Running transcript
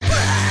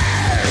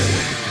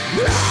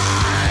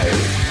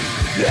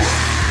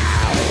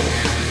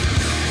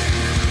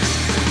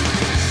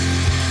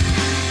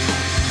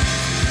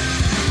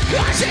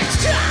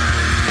It's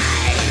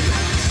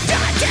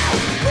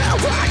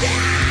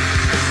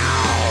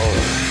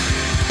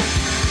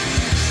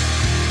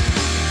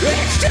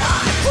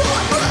time for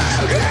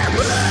Murder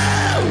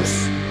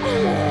Moose!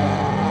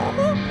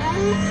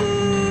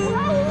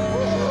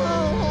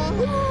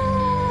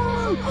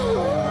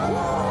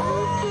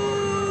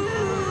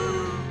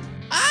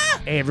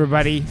 Hey,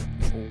 everybody.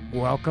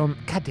 Welcome.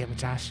 God damn it,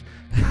 Josh.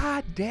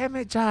 God damn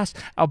it, Josh.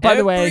 Oh, by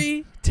the way.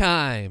 Every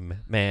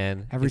time,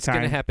 man. It's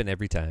going to happen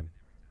every time.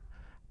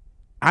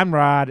 I'm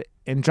Rod,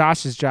 and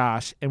Josh is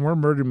Josh, and we're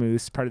Murder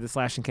Moose, part of the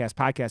Slash and Cast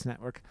podcast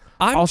network.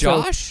 I'm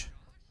also, Josh?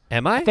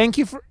 Am I? Thank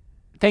you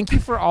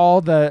for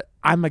all the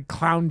I'm a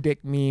clown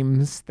dick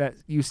memes that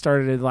you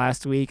started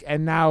last week.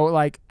 And now,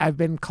 like, I've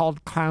been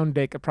called clown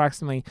dick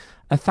approximately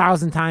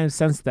 1,000 times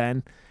since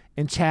then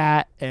in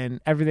chat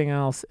and everything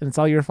else. And it's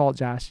all your fault,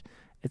 Josh.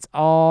 It's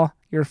all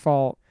your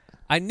fault.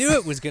 I knew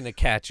it was going to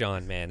catch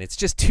on, man. It's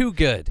just too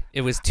good. It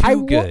was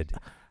too good.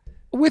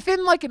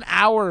 Within like an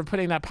hour of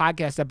putting that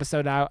podcast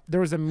episode out, there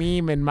was a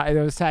meme that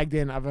was tagged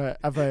in of a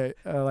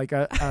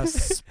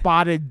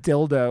spotted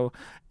dildo.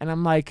 And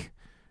I'm like,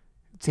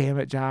 damn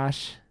it,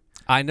 Josh.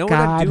 I know what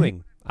I'm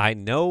doing. I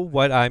know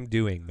what I'm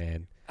doing,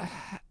 man.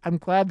 I'm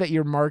glad that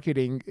your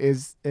marketing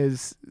is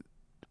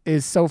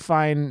so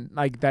fine,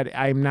 like that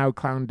I'm now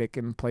Clown Dick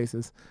in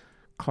places.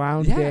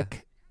 Clown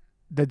Dick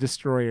the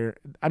Destroyer.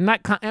 I'm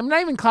not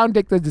even Clown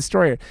Dick the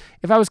Destroyer.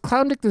 If I was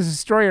Clown Dick the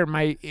Destroyer,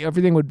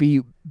 everything would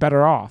be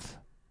better off.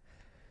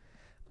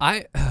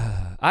 I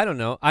don't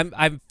know.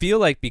 I feel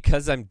like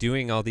because I'm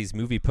doing all these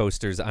movie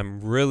posters,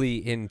 I'm really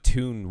in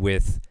tune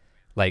with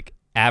like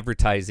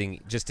advertising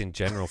just in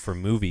general for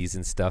movies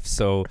and stuff.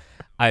 So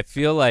I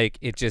feel like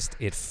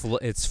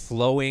it's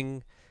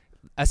flowing,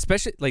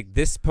 especially like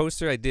this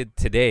poster I did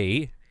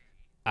today.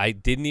 I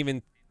didn't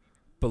even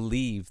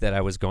believe that I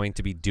was going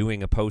to be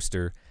doing a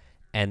poster,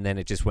 and then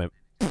it just went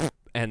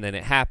and then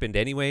it happened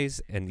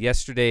anyways. And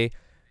yesterday,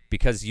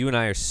 because you and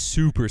I are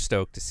super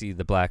stoked to see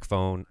The Black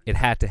Phone, it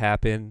had to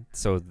happen.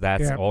 So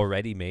that's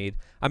already made.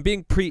 I'm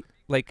being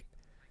preemptive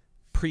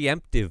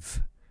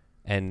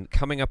and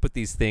coming up with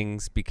these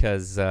things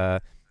because, I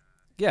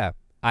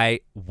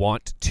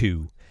want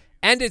to.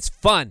 And it's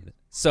fun.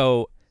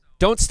 So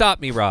don't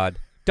stop me, Rod.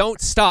 Don't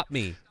stop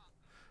me.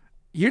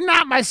 You're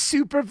not my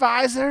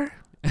supervisor.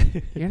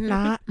 You're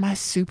not my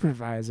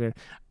supervisor.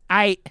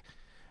 I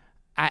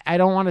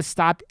don't want to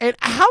stop. And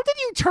how did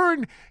you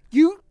turn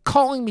you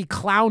calling me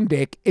Clown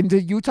Dick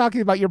into you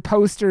talking about your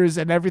posters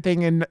and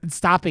everything and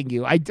stopping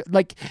you?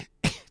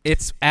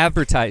 It's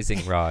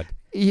advertising, Rod.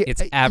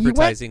 It's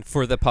advertising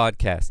for the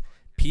podcast.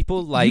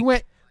 People like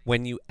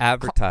when you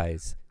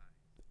advertise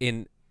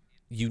in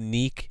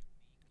unique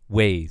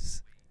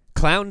ways.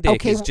 Clown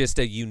Dick is just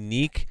a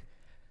unique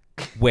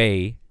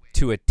way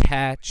to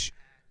attach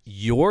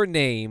your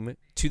name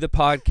to the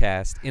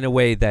podcast in a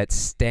way that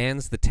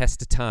stands the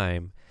test of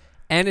time.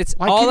 And it's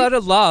all out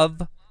of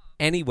love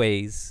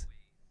anyways.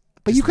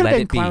 But you could have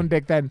been Clown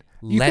Dick then.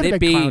 Let it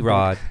be,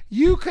 Rod.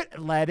 You could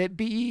let it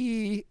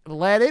be.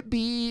 Let it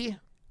be.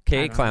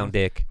 Okay, Clown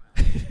Dick.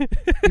 You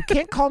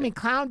can't call me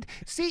Clown.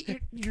 See,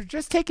 you're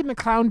just taking the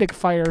Clown Dick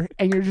fire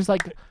and you're just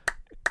like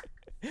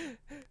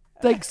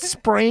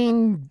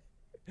spraying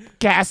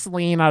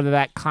gasoline out of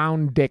that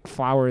Clown Dick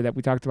flower that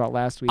we talked about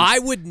last week. I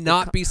would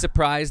not be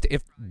surprised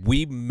if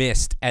we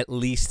missed at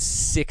least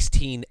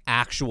 16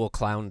 actual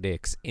Clown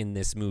Dicks in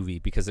this movie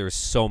because there is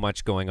so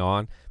much going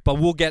on. But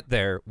we'll get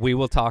there. We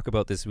will talk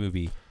about this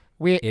movie.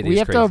 We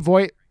have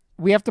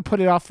to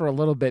put it off for a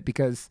little bit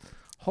because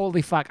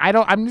holy fuck. I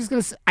don't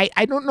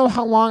know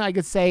how long I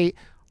could say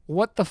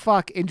what the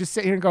fuck and just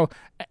sit here and go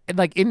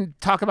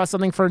talk about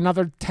something for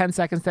another 10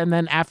 seconds and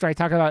then after I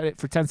talk about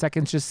it for 10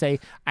 seconds just say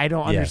I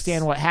don't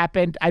understand what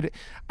happened. I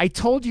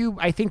told you,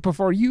 I think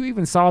before you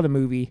even saw the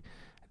movie,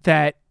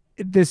 that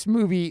this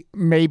movie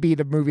may be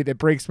the movie that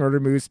breaks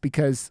Murder Moose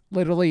because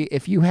literally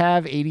if you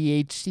have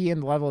ADHD in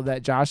the level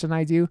that Josh and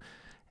I do,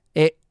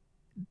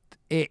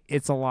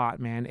 it's a lot,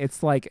 man.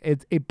 It's like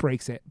it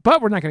breaks it.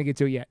 But we're not going to get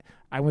to it yet.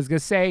 I was going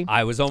to say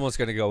I was almost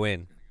going to go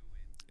in.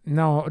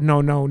 No.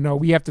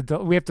 We have to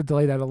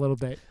delay that a little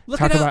bit.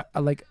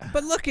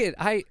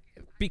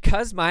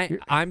 Because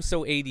I'm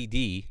so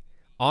ADD.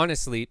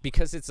 Honestly,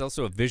 because it's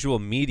also a visual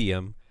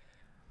medium.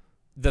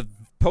 The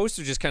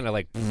poster just kind of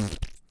like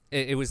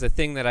it was a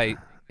thing that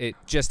it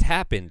just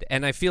happened,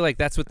 and I feel like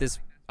that's what this.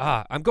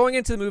 I'm going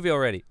into the movie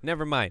already.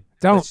 Never mind.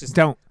 Don't.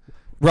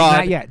 Rod,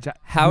 not yet.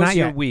 How's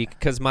your week?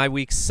 Because my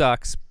week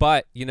sucks.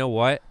 But you know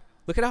what?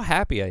 Look at how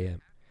happy I am.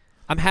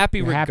 I'm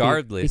happy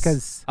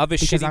regardless of a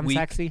shitty I'm week.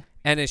 Sexy.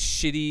 And a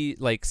shitty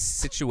like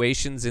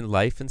situations in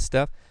life and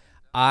stuff.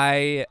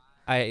 I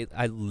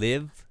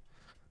live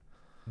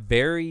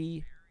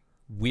very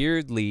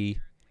weirdly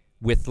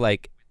with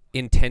like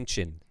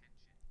intention,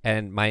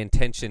 and my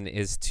intention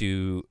is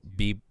to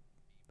be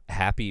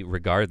happy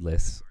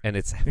regardless, and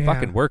it's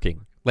fucking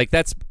working. Like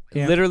that's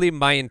literally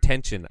my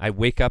intention. I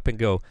wake up and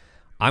go,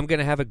 I'm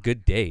gonna have a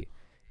good day,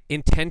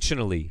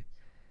 intentionally,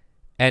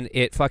 and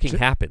it fucking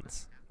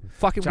happens.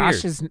 Fucking weird.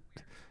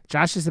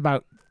 Josh is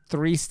about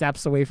 3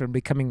 steps away from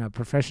becoming a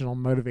professional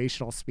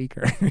motivational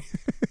speaker.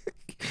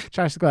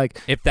 Tries to go like,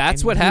 If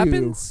that's "And what you,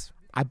 happens,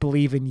 I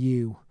believe in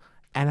you,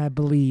 and I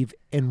believe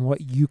in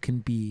what you can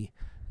be.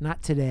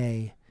 Not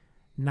today,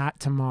 not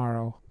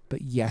tomorrow,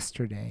 but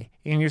yesterday."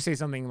 And you say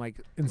something like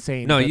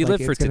insane. no, but, you like,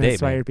 live for it's gonna today,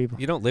 inspire man. people.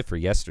 You don't live for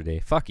yesterday.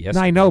 Fuck No,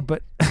 yesterday. I know,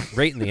 but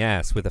Right in the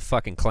ass with a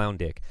fucking clown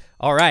dick.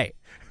 All right.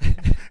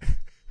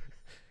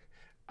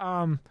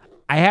 I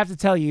have to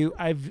tell you,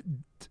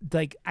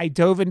 I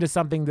dove into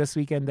something this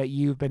weekend that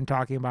you've been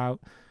talking about.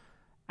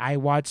 I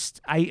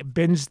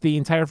binged the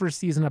entire first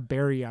season of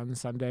Barry on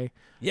Sunday.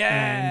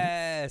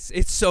 Yes,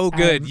 it's so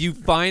good. You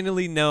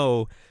finally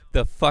know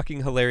the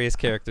fucking hilarious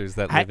characters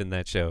that live in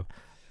that show.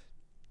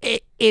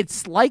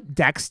 It's like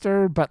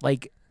Dexter, but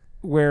like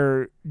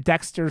where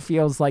Dexter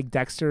feels like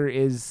Dexter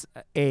is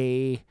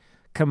a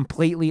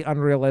completely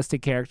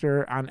unrealistic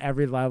character on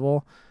every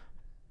level.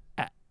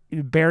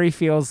 Barry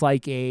feels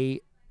like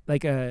a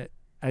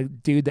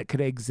dude that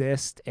could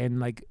exist and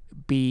like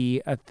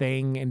be a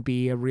thing and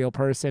be a real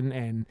person,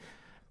 and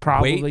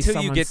probably Wait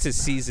till you get to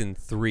season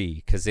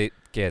 3, because it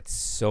gets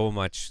so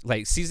much.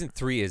 Like season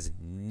 3 is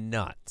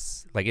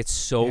nuts. Like it's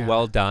so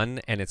well done,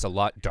 and it's a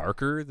lot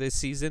darker this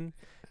season,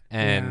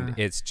 and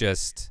it's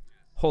just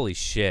holy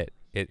shit.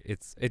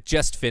 It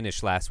just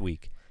finished last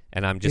week,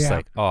 and I'm just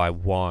like, oh, I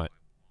want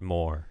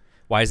more.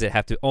 Why does it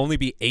have to only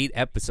be 8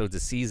 episodes a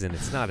season?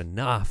 It's not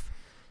enough.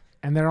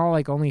 And they're all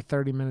like only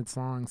 30 minutes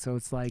long, so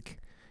it's like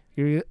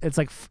it's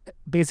like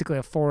basically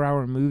a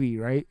 4-hour movie,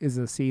 right? Is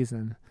a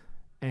season,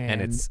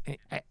 and it's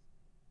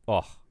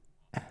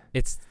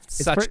it's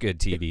such good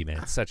TV,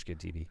 man. Such good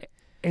TV.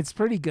 It's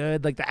pretty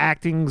good. Like the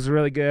acting's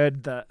really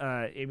good.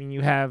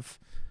 You have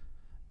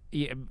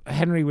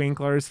Henry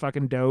Winkler is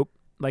fucking dope.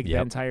 Like the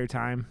entire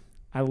time,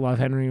 I love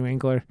Henry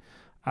Winkler.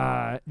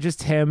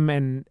 Just him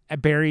and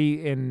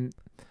Barry, and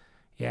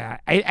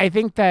I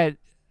think that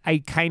I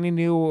kind of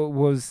knew what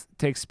was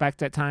to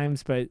expect at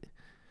times, but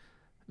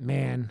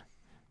man,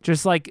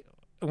 just like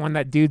when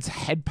that dude's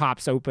head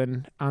pops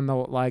open on the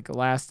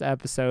last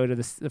episode of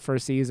the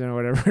first season or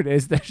whatever it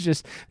is,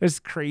 there's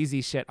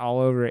crazy shit all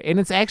over it, and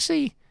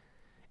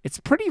it's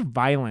pretty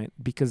violent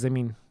because it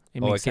makes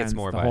sense. Gets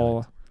more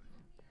violent.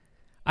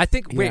 I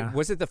think. Wait,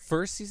 was it the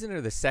first season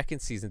or the second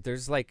season?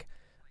 There's like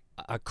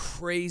a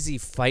crazy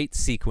fight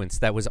sequence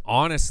that was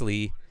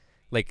honestly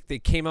like they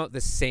came out the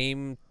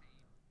same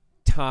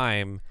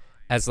time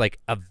as like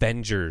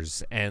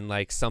Avengers and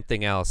like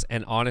something else,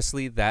 and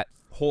honestly that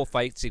whole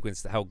fight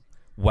sequence, how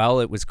well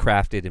it was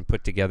crafted and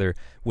put together,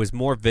 was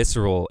more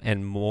visceral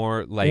and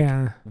more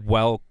like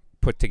well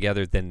put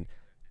together than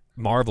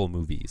Marvel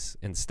movies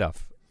and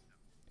stuff.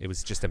 It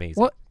was just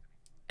amazing. Well,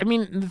 I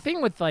mean, the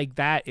thing with like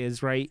that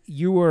is, right,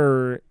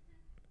 you're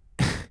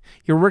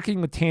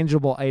working with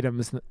tangible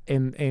items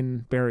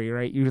in Barry,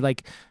 right?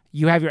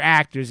 You have your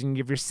actors and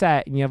you have your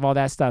set and you have all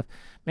that stuff.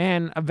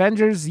 Man,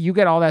 Avengers, you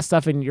get all that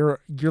stuff and you're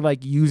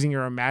like using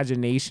your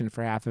imagination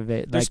for half of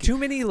it. There's too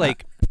many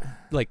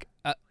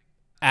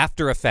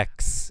After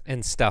Effects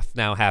and stuff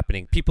now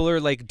happening. People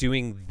are like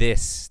doing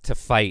this to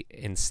fight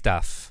and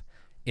stuff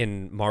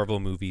in Marvel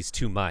movies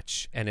too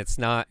much, and it's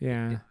not.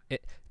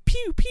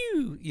 Pew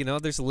pew.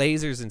 There's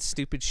lasers and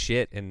stupid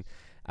shit, and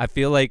I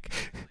feel like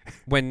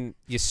when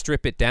you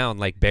strip it down,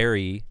 like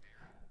Barry,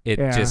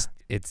 it's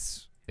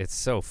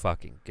so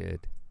fucking good.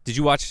 Did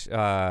you watch?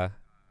 Have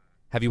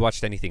you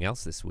watched anything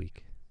else this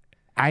week?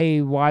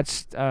 I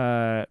watched.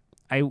 I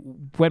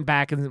went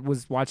back and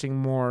was watching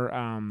more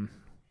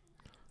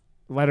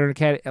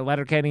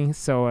Letterkenny,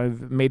 so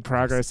I've made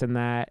progress in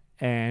that.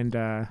 And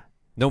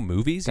no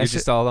movies? You're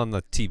just all on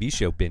the TV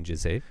show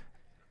binges, eh?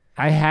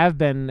 I have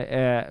been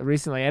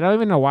recently. I don't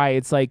even know why.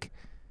 It's like,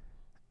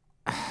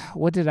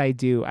 what did I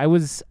do? I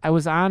was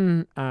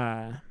on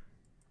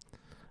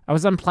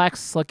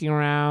Plex looking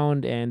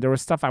around, and there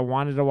was stuff I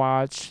wanted to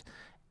watch,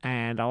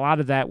 and a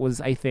lot of that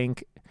was, I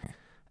think,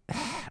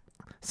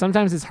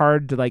 sometimes it's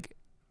hard to like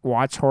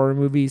watch horror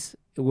movies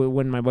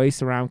when my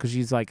wife's around, because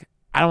she's like,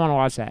 I don't want to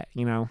watch that,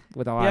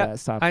 with a lot of that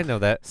stuff. I know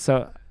that.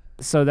 So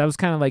that was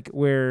kind of like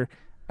where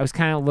I was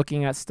kind of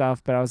looking at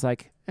stuff, but I was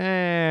like,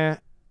 eh.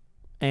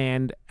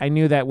 And I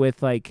knew that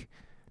with like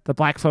the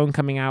Black Phone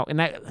coming out, and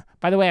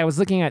by the way, I was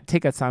looking at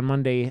tickets on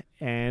Monday,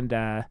 and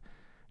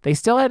they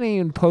still hadn't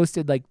even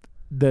posted like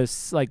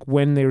this, like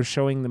when they were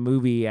showing the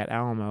movie at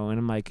Alamo, and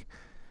I'm like,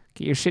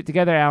 get your shit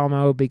together,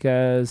 Alamo,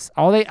 because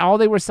all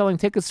they were selling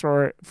tickets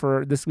for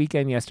this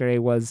weekend yesterday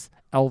was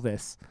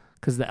Elvis,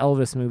 because the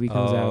Elvis movie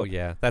comes out. Oh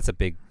yeah, that's a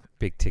big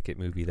ticket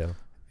movie though.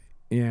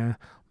 Yeah,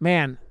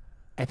 man,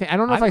 I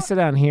don't know if I said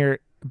it on here,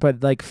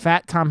 but like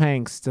fat Tom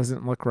Hanks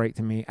doesn't look right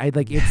to me.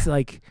 It's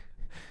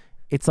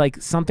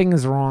like something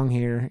is wrong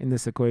here in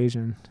this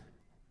equation.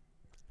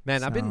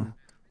 Man,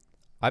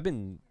 I've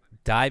been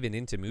diving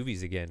into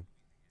movies again.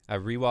 I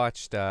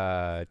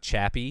rewatched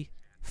Chappie.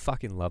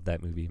 Fucking love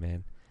that movie,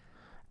 man.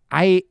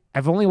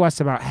 I've only watched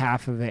about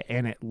half of it,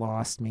 and it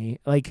lost me.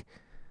 Like,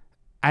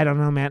 I don't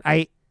know, man.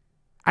 I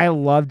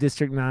love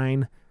District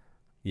 9.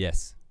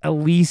 Yes.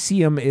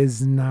 Elysium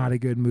is not a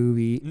good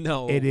movie.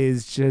 No. It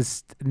is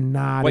just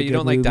not. What, a you good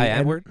don't like movie. Diane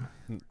And Ward?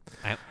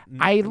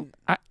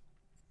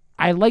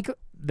 I like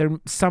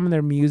some of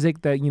their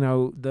music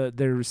that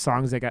their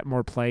songs that got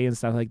more play and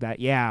stuff like that.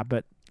 Yeah,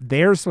 but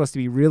they're supposed to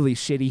be really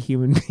shitty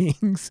human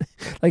beings.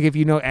 Like if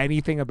you know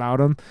anything about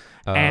them,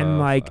 and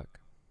like fuck.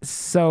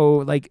 so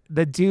like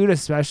the dude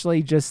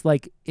especially just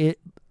like it.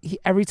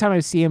 Every time I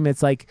see him,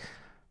 it's like,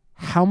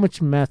 how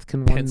much meth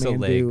can one Pencil man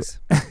legs.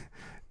 do?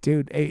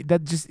 Dude,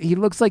 he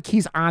looks like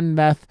he's on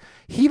meth.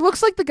 He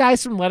looks like the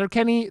guys from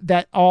Letterkenny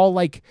that all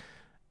like,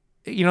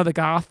 the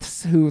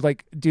goths who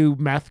like do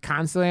meth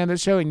constantly on the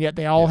show, and yet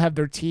they all have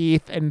their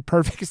teeth and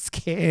perfect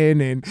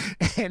skin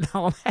and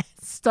all that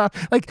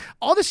stuff. Like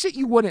all the shit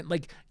you wouldn't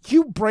like.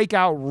 You break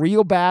out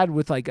real bad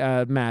with like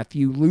meth.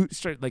 You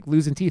start like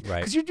losing teeth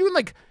because you're doing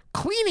like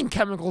cleaning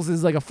chemicals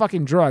is like a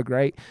fucking drug,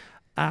 right?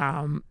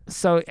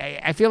 So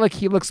I feel like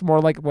he looks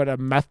more like what a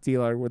meth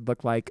dealer would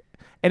look like.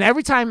 And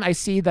every time I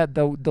see that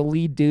the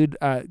lead dude,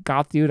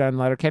 goth dude on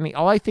Letterkenny,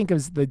 all I think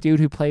is the dude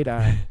who played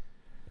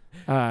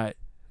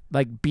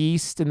like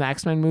Beast in the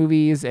X-Men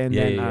movies, and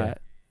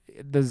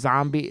the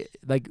zombie,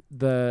 like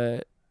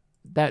that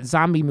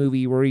zombie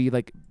movie where he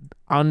like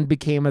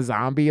unbecame a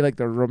zombie, like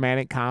the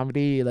romantic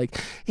comedy, like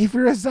if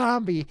you're a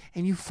zombie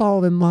and you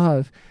fall in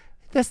love,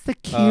 that's the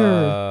cure.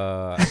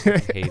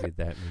 I hated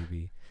that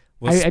movie.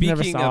 Well, I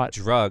never speaking saw of it.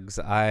 drugs,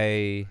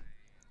 I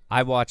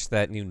watched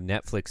that new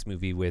Netflix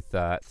movie with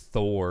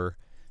Thor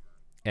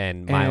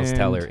and Miles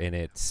Teller in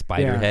it,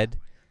 Spiderhead.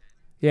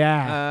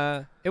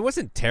 Yeah. It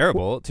wasn't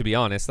terrible, to be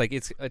honest. Like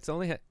it's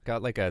only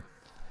got like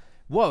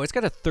it's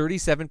got a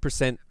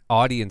 37%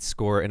 audience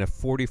score and a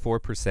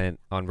 44%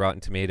 on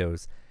Rotten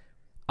Tomatoes.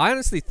 I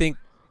honestly think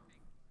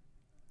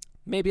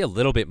maybe a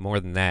little bit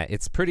more than that.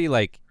 It's pretty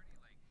like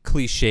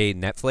cliche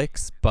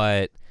Netflix,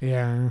 but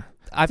yeah.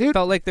 I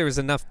felt like there was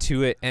enough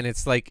to it, and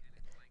it's like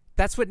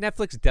that's what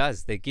Netflix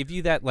does. They give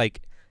you that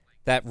like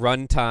that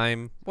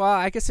runtime. Well,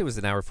 I guess it was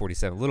an hour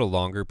 47, a little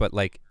longer, but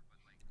like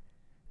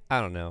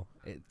I don't know.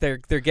 They're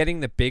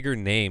getting the bigger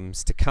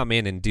names to come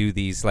in and do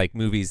these like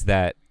movies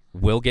that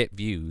will get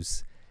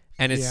views,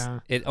 and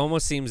it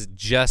almost seems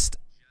just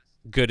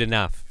good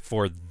enough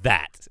for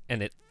that,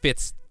 and it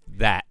fits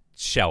that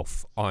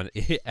shelf on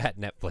at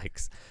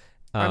Netflix.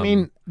 I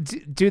mean,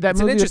 dude, that it's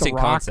movie an interesting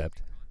with The Rock,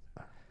 concept.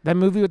 That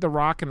movie with The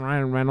Rock and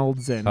Ryan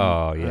Reynolds and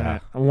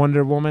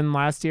Wonder Woman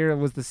last year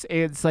was this.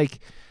 It's like,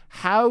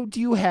 how do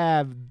you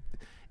have?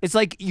 It's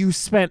like you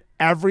spent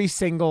every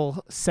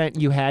single cent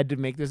you had to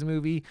make this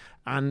movie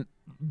on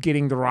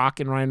getting The Rock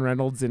and Ryan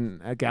Reynolds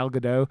and Gal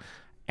Gadot,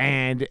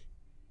 and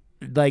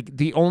like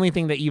the only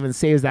thing that even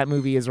saves that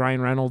movie is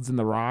Ryan Reynolds and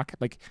The Rock.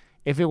 Like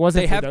if it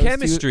wasn't, They for have those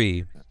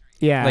chemistry.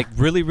 Yeah, like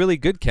really, really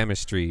good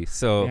chemistry.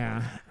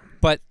 So,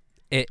 but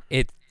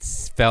it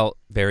felt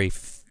very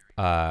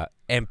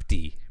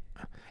empty.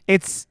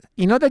 It's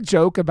the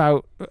joke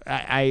about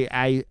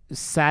I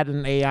sat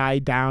an AI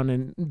down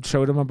and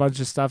showed him a bunch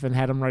of stuff and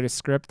had him write a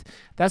script.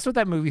 That's what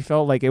that movie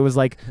felt like. It was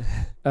like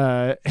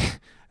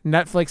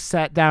Netflix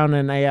sat down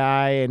an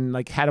AI and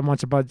like had a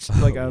bunch of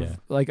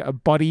like a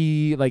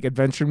buddy like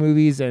adventure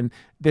movies, and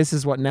this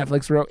is what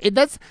Netflix wrote.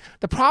 That's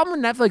the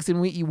problem with Netflix,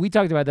 and we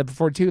talked about that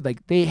before too.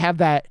 Like they have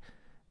that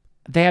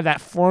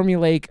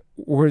formulaic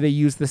where they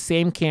use the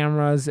same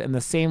cameras and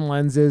the same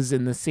lenses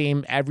and the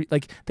same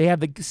they have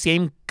the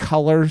same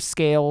color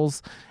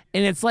scales,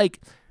 and it's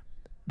like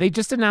they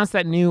just announced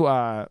that new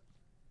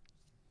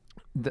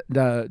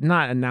the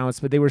not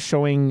announced, but they were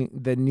showing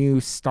the new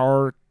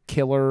Star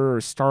Killer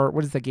or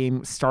what is the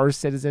game, Star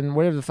Citizen,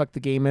 whatever the fuck the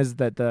game is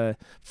that the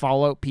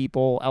Fallout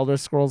people, Elder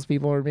Scrolls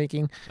people are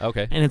making.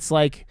 Okay. And it's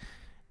like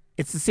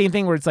it's the same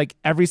thing where it's like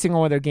every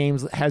single one of their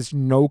games has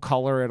no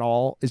color at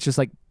all. It's just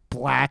like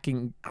black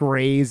and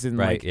grays and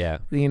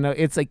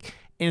it's like,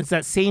 and it's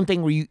that same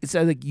thing where it's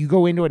like you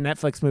go into a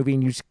Netflix movie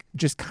and you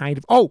just kind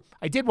of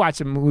I did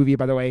watch a movie,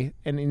 by the way,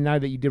 and now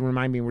that you did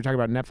remind me, we're talking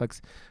about Netflix,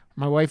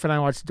 my wife and I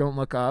watched Don't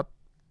Look Up,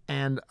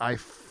 and I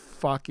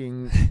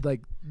fucking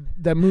like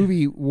that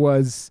movie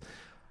was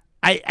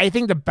I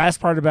think the best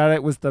part about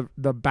it was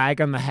the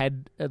bag on the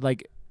head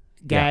like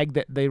gag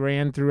that they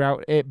ran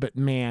throughout it, but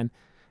man,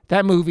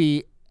 that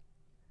movie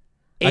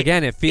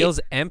it feels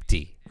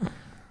empty.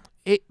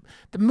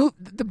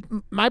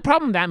 My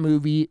problem with that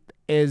movie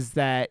is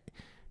that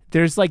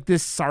there's like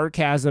this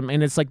sarcasm,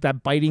 and it's like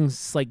that biting,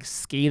 like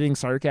scathing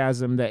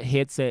sarcasm that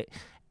hits it,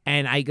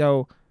 and I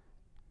go,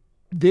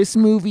 this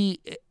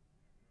movie,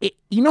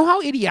 you know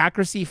how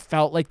Idiocracy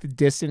felt like the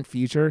distant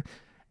future?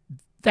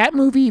 That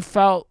movie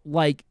felt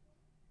like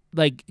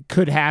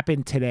could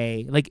happen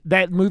today. Like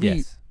that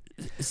movie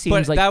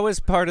seems like that was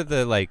part of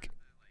the like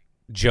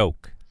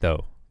joke,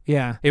 though.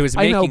 Yeah, it was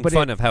making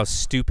fun of how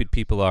stupid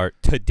people are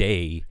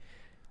today.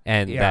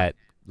 And that,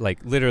 like,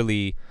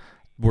 literally,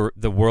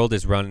 the world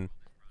is run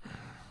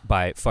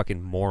by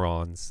fucking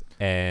morons,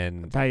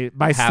 and by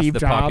half Steve the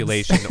Jobs.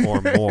 population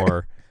or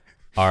more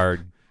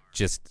are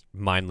just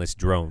mindless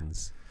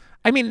drones.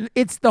 I mean,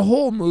 it's the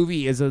whole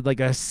movie is like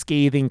a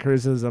scathing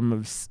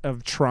criticism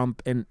of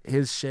Trump and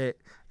his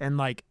shit and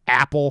like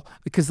Apple,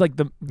 because like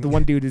the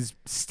one dude is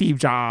Steve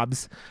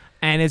Jobs,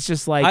 and it's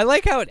just like I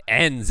like how it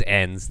ends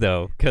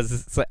though, because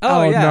it's like,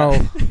 oh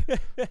yeah.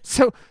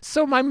 no.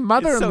 So my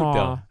mother-in-law,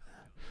 dumb.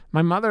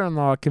 my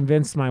mother-in-law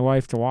convinced my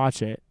wife to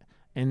watch it,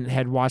 and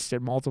had watched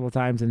it multiple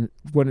times and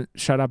wouldn't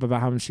shut up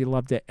about how much she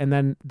loved it. And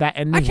then that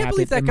ending I can't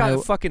believe that happened, got and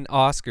a fucking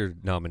Oscar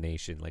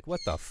nomination. Like, what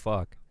the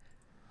fuck?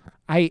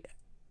 I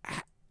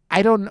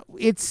don't know.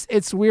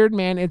 It's weird,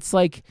 man. It's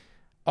like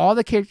all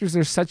the characters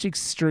are such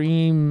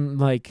extreme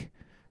like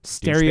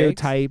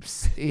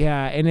stereotypes.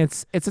 Yeah, and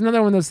it's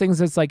another one of those things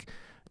that's like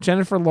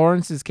Jennifer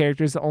Lawrence's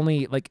character is the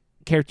only like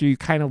character you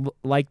kind of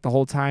like the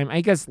whole time.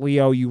 I guess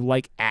Leo you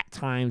like at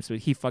times, but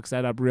he fucks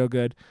that up real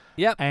good.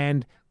 Yep.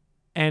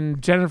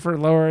 And Jennifer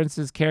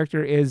Lawrence's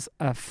character is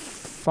a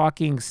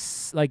fucking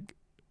like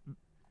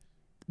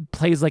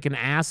plays like an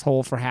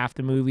asshole for half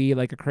the movie,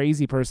 like a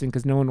crazy person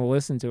because no one will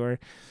listen to her.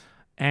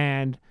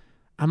 And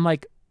I'm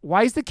like,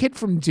 why is the kid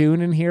from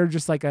Dune in here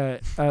just like a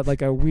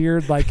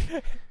weird like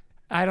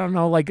I don't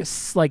know like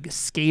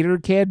skater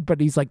kid, but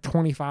he's like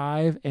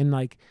 25 and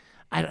like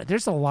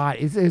there's a lot.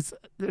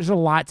 There's a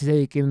lot to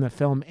take in the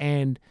film,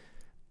 and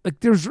like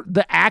there's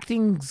the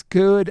acting's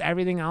good,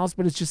 everything else,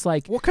 but it's just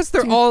like well, because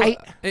they're all.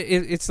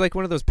 It's like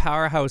one of those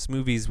powerhouse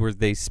movies where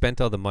they spent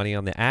all the money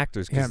on the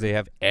actors because they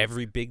have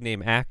every big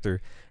name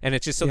actor, and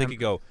it's just so they could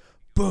go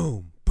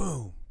boom,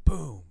 boom,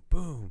 boom,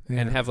 boom,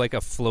 and have like a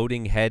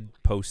floating head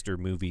poster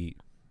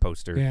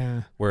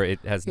where it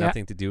has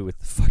nothing to do with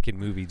the fucking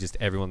movie, just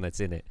everyone that's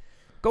in it.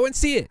 Go and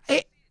see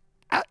it.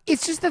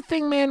 It's just the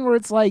thing, man, where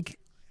it's like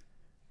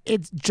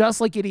it's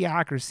just like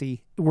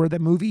Idiocracy, where the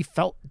movie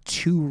felt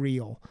too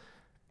real.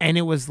 And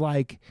it was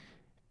like,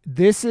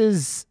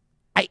 it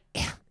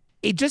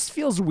just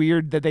feels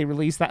weird that they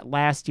released that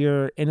last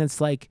year. And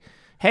it's like,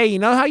 hey, you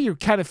know how you're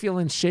kind of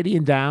feeling shitty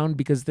and down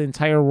because the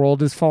entire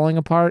world is falling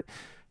apart?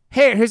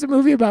 Hey, here's a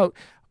movie about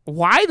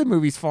why the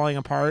movie's falling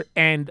apart.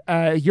 And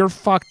you're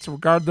fucked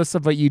regardless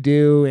of what you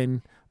do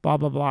and blah,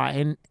 blah, blah.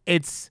 And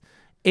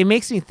it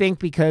makes me think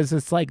because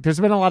it's like, there's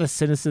been a lot of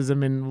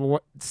cynicism in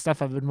what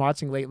stuff I've been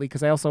watching lately.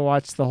 Because I also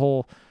watched the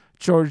whole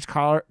George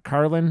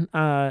Carlin,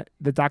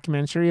 the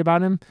documentary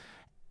about him.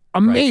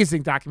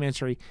 Amazing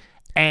documentary.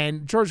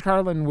 And George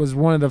Carlin was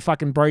one of the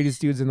fucking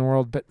brightest dudes in the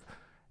world. But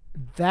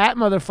that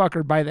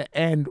motherfucker by the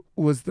end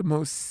was the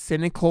most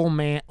cynical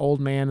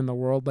old man in the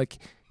world. Like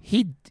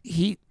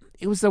it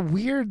was a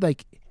weird,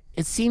 like,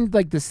 it seemed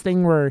like this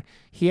thing where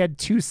he had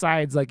two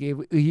sides. Like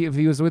if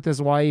he was with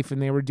his wife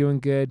and they were doing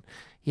good,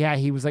 yeah,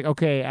 he was like,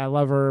 okay, I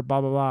love her, blah,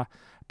 blah, blah.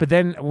 But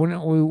then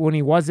when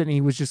he wasn't,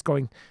 he was just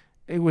going,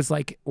 it was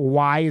like,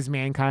 why is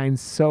mankind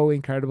so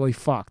incredibly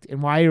fucked?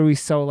 And why are we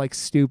so like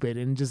stupid?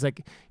 And just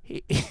like,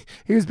 he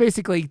was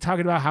basically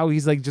talking about how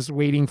he's like just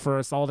waiting for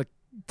us all to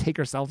take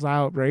ourselves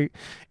out. Right.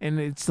 And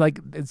it's like,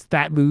 it's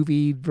that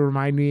movie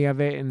remind me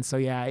of it. And so,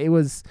 yeah, it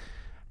was,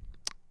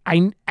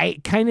 I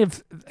kind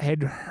of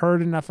had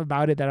heard enough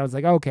about it that I was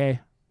like, okay,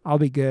 I'll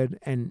be good.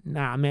 And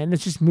nah, man,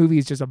 it's just movie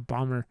is just a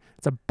bummer.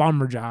 It's a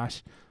bummer,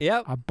 Josh.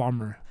 Yep. A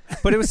bummer.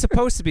 But it was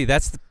supposed to be.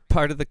 That's the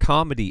part of the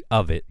comedy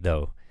of it,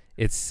 though.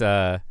 It's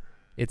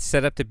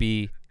set up to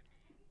be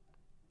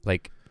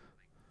like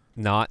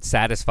not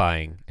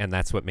satisfying, and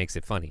that's what makes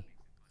it funny.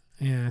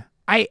 Yeah.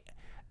 I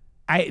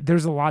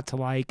there's a lot to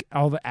like.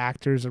 All the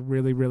actors are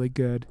really, really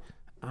good.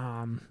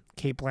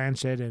 Kate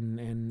Blanchett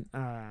and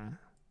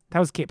that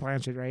was Kate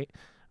Blanchett, right?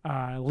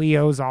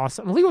 Leo's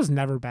awesome. Leo's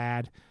never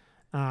bad.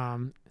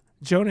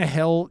 Jonah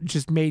Hill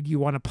just made you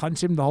want to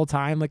punch him the whole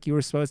time like you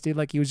were supposed to.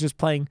 Like he was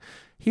playing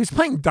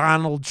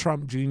Donald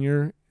Trump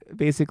Jr.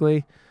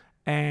 basically.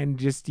 And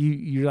just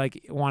you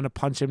like want to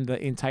punch him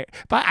the entire.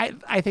 But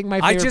I think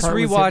my favorite I just part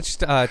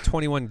rewatched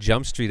 21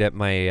 Jump Street at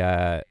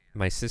my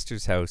my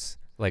sister's house,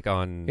 like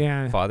on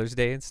Father's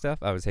Day and stuff.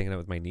 I was hanging out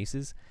with my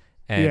nieces,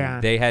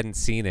 and they hadn't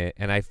seen it,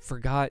 and I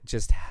forgot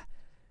just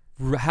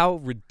how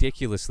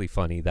ridiculously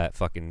funny that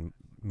fucking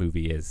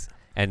movie is.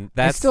 And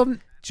that's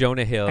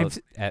Jonah Hill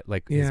at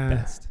like his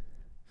best.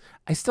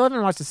 I still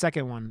haven't watched the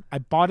second one. I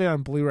bought it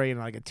on Blu-ray in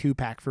like a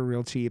 2-pack for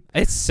real cheap.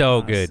 It's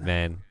so good,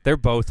 man. They're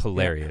both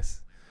hilarious.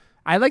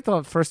 I like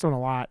the first one a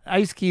lot.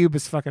 Ice Cube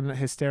is fucking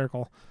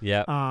hysterical.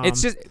 Yeah.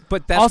 It's just,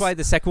 but that's why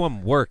the second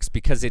one works,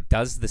 because it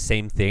does the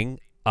same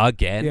thing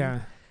again. Yeah.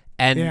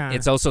 And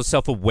it's also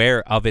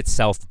self-aware of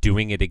itself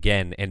doing it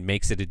again and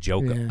makes it a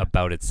joke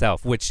about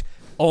itself, which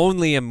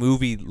only a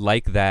movie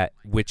like that,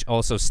 which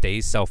also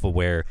stays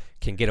self-aware,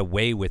 can get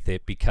away with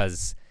it,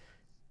 because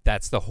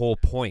that's the whole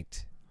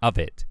point of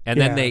it. And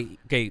then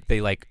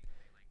they like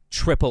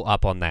triple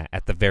up on that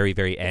at the very,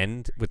 very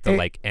end with the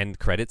like end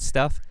credit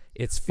stuff.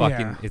 It's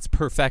fucking, it's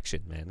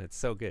perfection, man. It's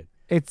so good.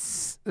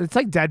 It's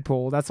like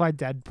Deadpool. That's why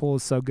Deadpool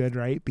is so good,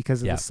 right?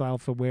 Because of the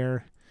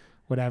self-aware,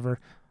 whatever.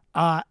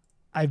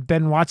 I've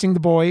been watching The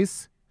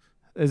Boys,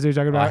 as you're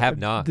talking about. I have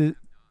not.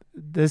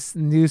 This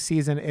new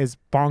season is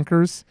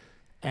bonkers,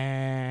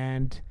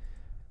 and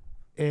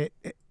it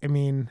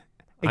I'm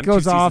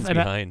goes 2 off. seasons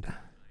behind.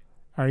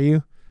 Are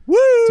you? Woo!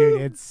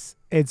 dude,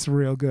 it's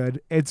real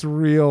good. It's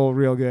real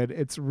good.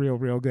 It's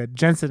real good.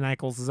 Jensen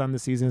Ackles is on the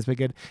season. It's been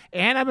good.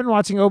 And I've been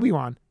watching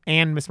Obi-Wan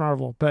and Miss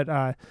Marvel. But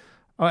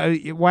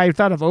why I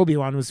thought of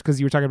Obi-Wan was because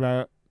you were talking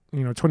about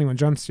 21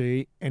 Jump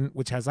Street, and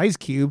which has Ice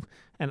Cube,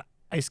 and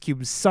Ice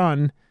Cube's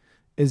son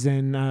is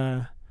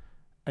on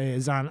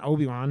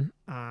Obi-Wan,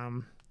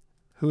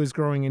 who is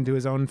growing into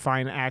his own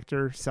fine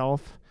actor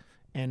self,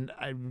 and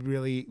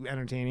really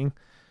entertaining.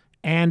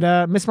 And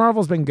Miss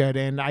Marvel's been good,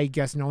 and I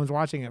guess no one's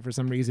watching it for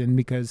some reason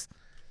because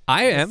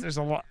I am. There's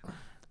a lot.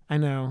 I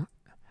know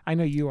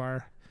you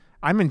are.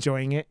 I'm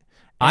enjoying it.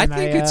 I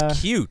think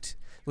it's cute.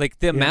 Like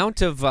the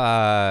amount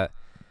of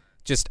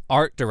just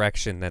art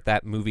direction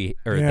that movie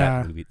or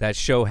that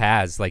show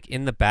has, like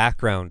in the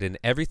background and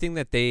everything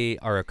that they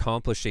are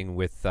accomplishing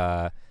with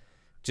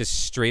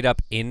just straight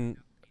up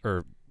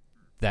the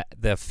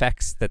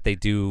effects that they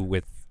do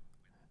with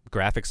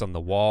graphics on the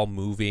wall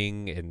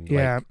moving and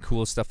like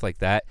cool stuff like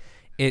that.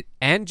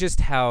 And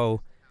just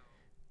how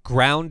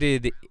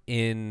grounded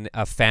in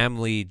a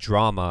family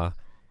drama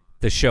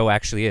the show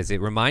actually is.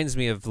 It reminds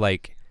me of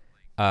like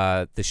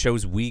the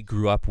shows we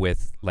grew up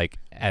with, like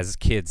as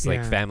kids,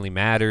 like Family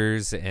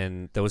Matters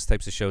and those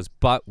types of shows,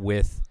 but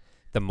with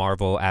the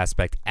Marvel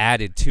aspect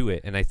added to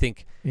it. And I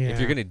think if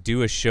you're gonna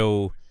do a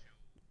show,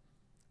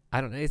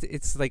 I don't know,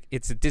 it's like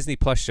it's a Disney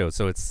Plus show,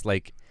 so it's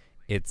like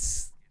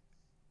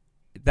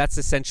that's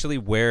essentially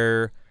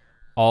where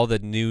all the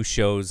new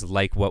shows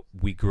like what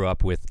we grew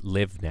up with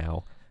live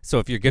now. So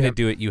if you're going to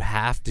do it, you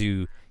have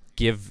to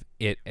give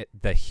it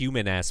the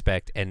human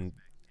aspect and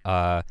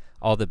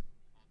all the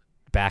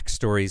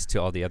backstories to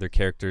all the other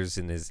characters.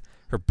 And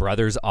her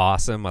brother's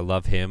awesome. I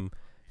love him.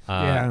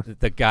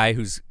 The guy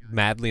who's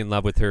madly in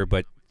love with her,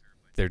 but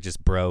they're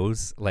just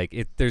bros.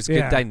 Like there's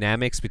good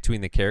dynamics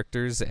between the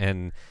characters,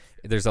 and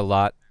there's a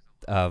lot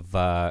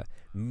of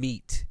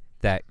meat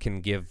that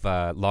can give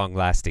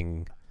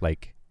long-lasting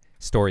like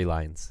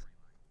storylines.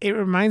 It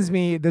reminds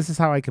me, this is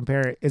how I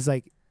compare it, is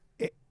like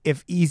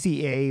if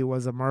Easy A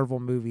was a Marvel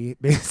movie,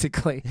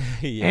 basically.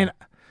 And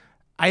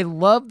I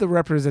love the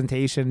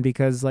representation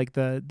because like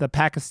the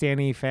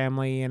Pakistani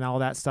family and all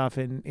that stuff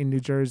in New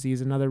Jersey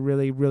is another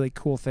really, really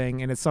cool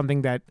thing. And it's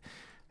something that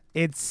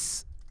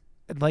it's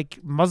like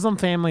Muslim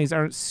families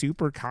aren't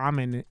super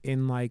common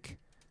in like,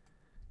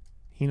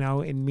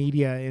 in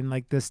media and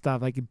like this stuff,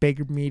 like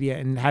big media,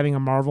 and having a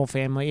Marvel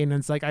family. And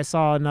it's like, I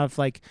saw enough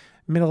like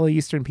Middle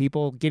Eastern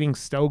people getting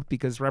stoked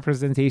because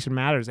representation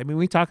matters. I mean,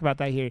 we talk about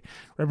that here.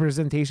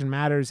 Representation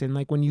matters. And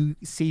like when you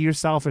see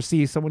yourself or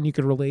see someone you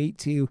could relate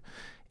to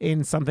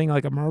in something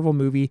like a Marvel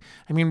movie,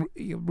 I mean,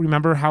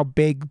 remember how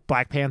big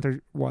Black Panther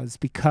was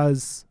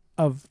because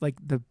of like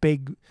the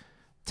big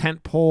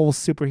tentpole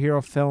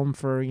superhero film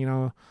for,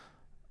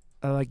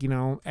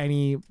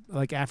 any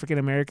like African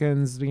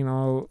Americans,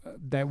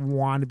 that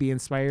want to be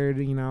inspired,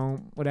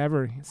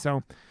 whatever.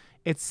 So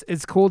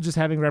it's cool just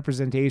having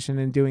representation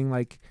and doing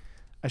like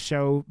a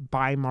show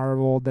by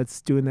Marvel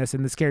that's doing this,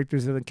 and this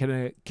characters that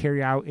can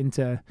carry out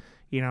into,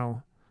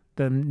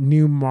 the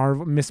new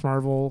Marvel, Miss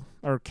Marvel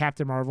or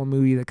Captain Marvel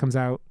movie that comes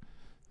out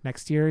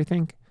next year, I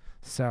think.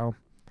 So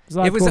there's a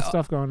lot of cool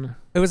stuff going on.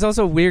 It was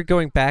also weird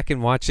going back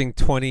and watching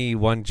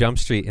 21 Jump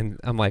Street, and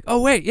I'm like,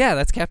 oh wait, yeah,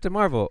 that's Captain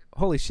Marvel.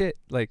 Holy shit.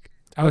 Like,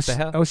 what the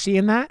hell? Oh, she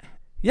in that?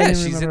 Yeah,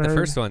 she's in the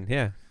first one.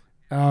 Yeah.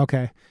 Oh,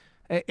 okay.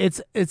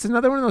 It's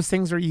another one of those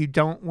things where you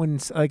don't, when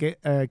like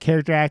a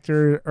character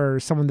actor or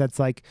someone that's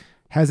like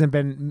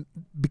hasn't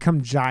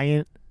become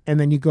giant, and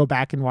then you go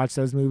back and watch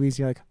those movies,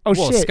 you're like, oh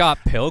shit. Scott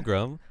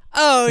Pilgrim.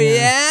 Oh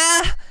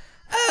yeah.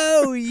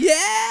 Oh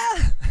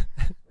yeah.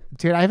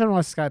 Dude, I haven't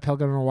watched Scott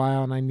Pilgrim in a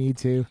while, and I need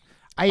to.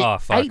 I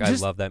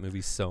love that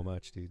movie so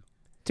much, dude.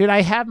 Dude,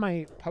 I have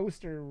my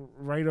poster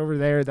right over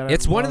there.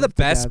 It's one of the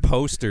best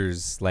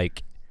posters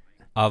like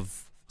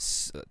of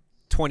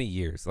 20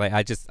 years. Like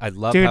I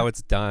love how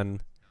it's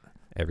done.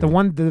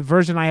 Everything. The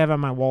version I have on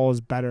my wall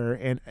is better,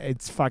 and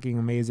it's fucking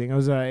amazing. It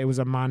was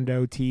a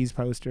Mondo Tees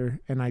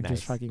poster, and I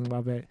just fucking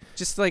love it.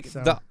 Just like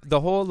the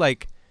whole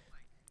like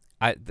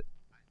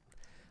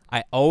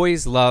I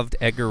always loved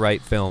Edgar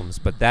Wright films,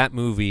 but that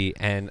movie,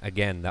 and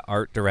again the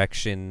art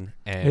direction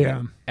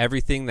and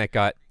everything that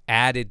got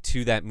added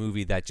to that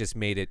movie that just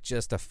made it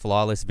just a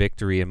flawless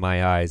victory in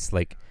my eyes.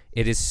 Like,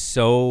 it is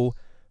so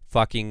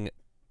fucking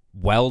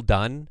well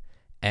done,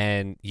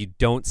 and you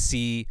don't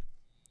see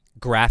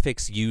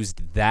graphics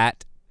used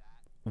that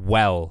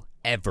well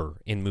ever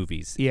in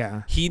movies.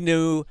 Yeah. He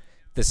knew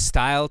the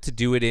style to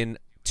do it in,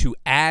 to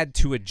add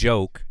to a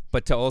joke,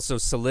 but to also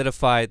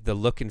solidify the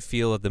look and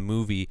feel of the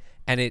movie,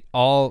 and it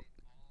all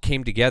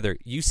came together.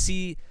 You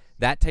see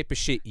that type of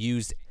shit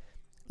used,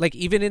 like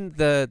even in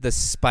the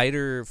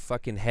Spider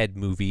fucking Head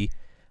movie.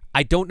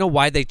 I don't know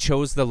why they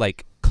chose the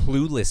like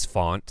Clueless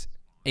font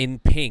in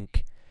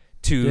pink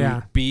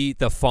to be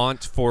the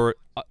font for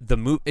the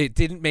movie. It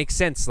didn't make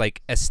sense.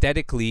 Like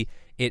aesthetically,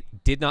 it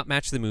did not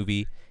match the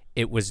movie.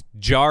 It was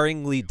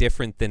jarringly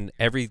different than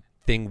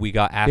everything we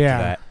got after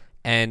that,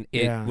 and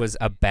it was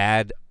a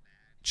bad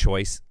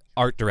choice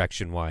art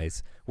direction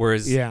wise.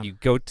 Whereas you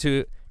go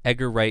to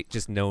Edgar Wright,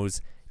 just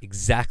knows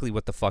exactly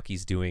what the fuck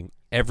he's doing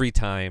every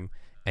time,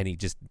 and he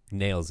just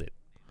nails it.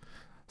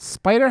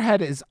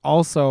 Spiderhead is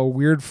also a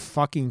weird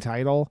fucking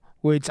title,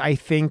 which I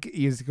think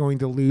is going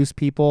to lose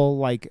people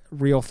like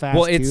real fast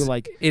Well, too.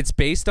 Like it's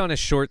based on a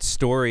short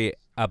story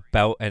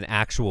about an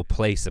actual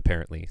place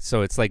apparently.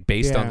 So it's like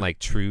based on like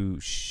true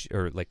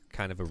or like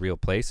kind of a real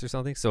place or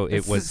something. So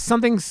it was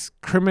something's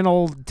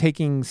criminal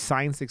taking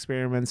science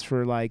experiments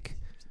for like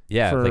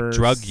for like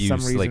drug use. Some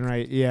reason, like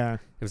right? Yeah.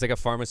 It was like a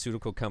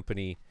pharmaceutical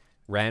company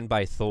ran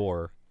by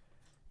Thor,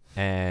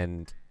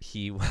 and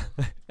he.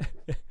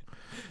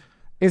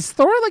 Is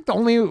Thor like the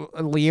only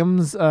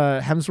Liam's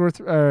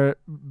Hemsworth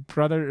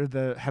brother?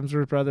 The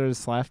Hemsworth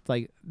brothers left.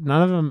 Like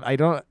none of them. I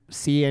don't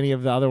see any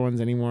of the other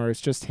ones anymore.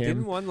 It's just him.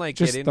 Didn't one like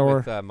just get in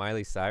Thor. with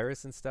Miley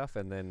Cyrus and stuff,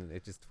 and then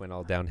it just went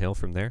all downhill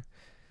from there?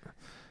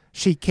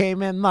 She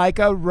came in like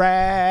a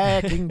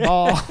wrecking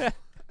ball.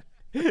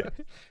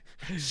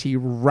 She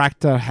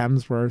wrecked a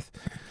Hemsworth.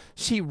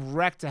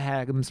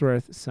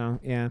 So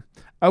yeah.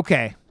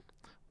 Okay.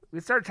 We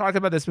started talking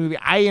about this movie.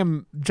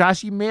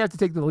 Josh, you may have to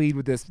take the lead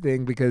with this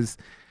thing because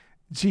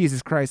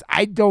Jesus Christ,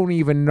 I don't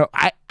even know.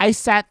 I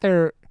sat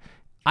there.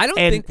 I don't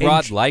think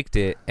Rod liked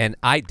it, and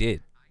I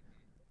did.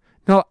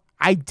 No,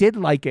 I did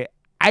like it.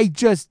 I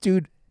just,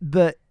 dude,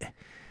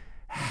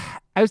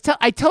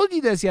 I told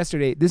you this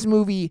yesterday. This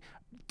movie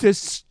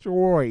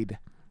destroyed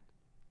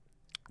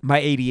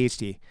my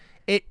ADHD.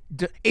 It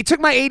took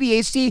my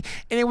ADHD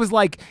and it was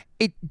like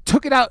it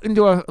took it out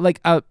into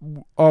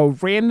a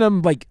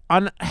random like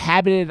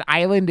uninhabited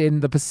island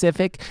in the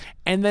Pacific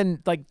and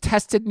then like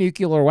tested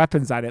nuclear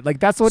weapons on it. Like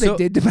that's what it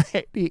did to my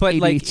ADHD. But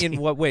like in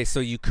what way?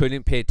 So you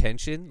couldn't pay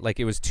attention? Like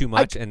it was too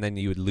much and then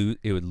you would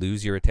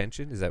lose your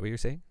attention? Is that what you're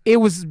saying? It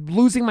was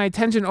losing my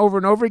attention over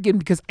and over again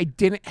because I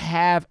didn't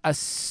have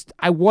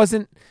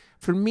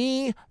for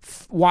me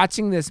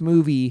watching this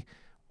movie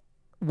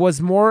was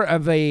more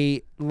of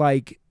a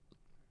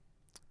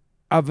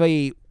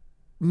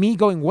me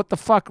going what the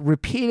fuck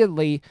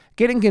repeatedly,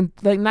 getting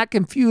not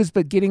confused,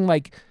 but getting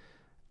like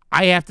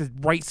I have to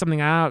write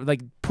something out,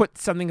 like put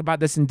something about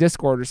this in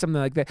Discord or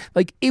something like that.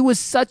 Like it was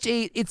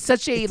it's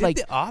like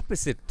the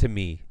opposite to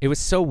me. It was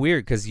so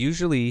weird because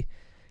usually,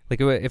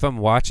 like if I'm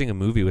watching a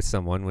movie with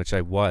someone, which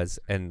I was,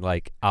 and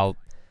like I'll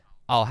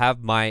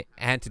have my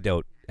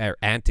anecdote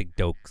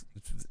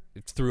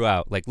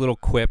throughout, like little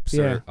quips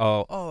or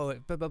blah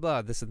blah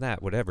blah, this and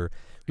that, whatever.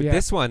 But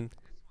this one,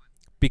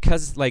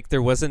 because like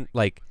there wasn't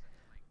like,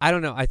 I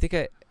don't know. I think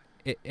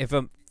if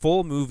a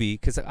full movie,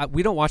 because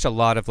we don't watch a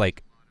lot of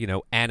like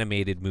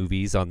animated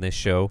movies on this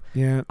show.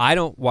 Yeah, I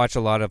don't watch a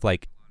lot of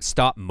like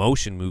stop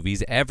motion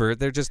movies ever.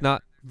 They're just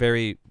not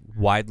very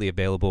widely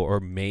available or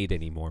made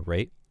anymore,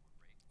 right?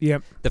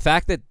 Yep. The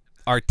fact that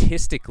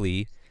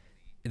artistically,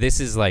 this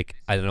is like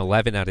an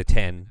 11 out of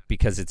 10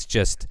 because it's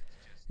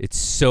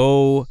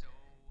so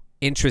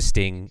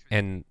interesting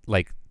and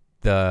like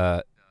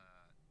the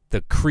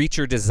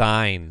creature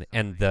design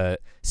and the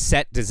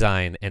set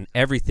design and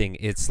everything.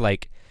 It's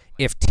like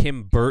if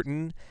Tim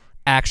Burton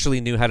actually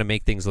knew how to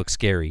make things look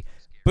scary.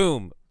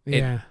 Boom.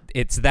 Yeah.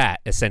 It's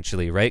that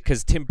essentially, right?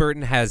 Because Tim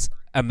Burton has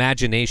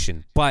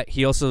imagination, but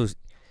he also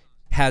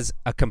has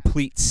a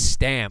complete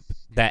stamp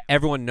that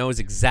everyone knows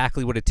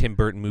exactly what a Tim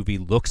Burton movie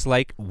looks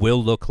like,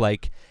 will look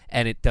like,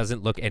 and it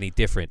doesn't look any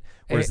different.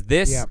 Whereas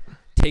this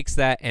takes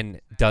that and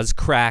does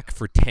crack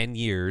for 10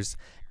 years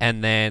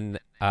and then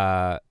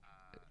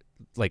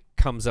like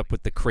comes up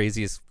with the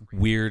craziest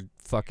weird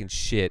fucking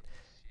shit.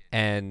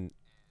 And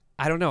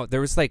I don't know,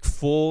 there was like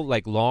full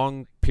like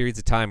long periods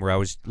of time where I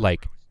was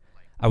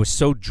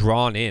so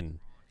drawn in.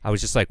 I was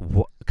just like,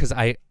 what? Because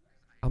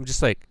I'm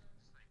just like,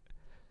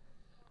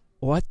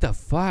 what the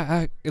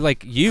fuck?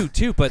 Like you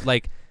too, but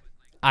like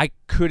I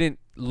couldn't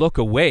look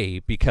away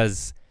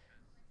because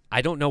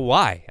I don't know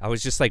why. I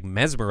was just like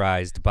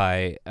mesmerized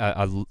by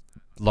a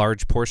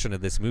large portion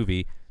of this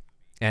movie,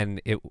 and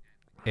it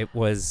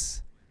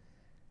was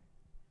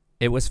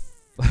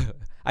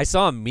I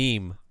saw a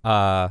meme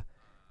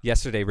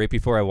yesterday right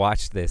before I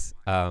watched this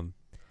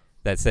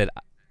that said,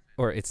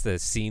 or it's the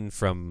scene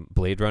from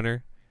Blade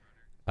Runner.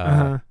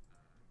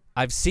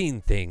 I've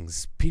seen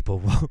things people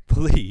won't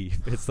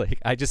believe. It's like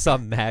I just saw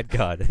Mad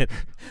God and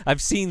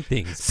I've seen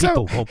things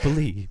people won't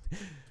believe.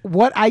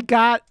 What I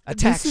got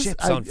attack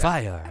ships on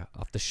fire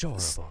off the shore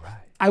of Orion.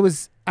 I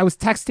was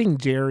texting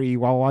Jerry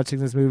while watching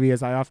this movie,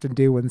 as I often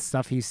do when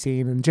stuff he's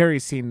seen, and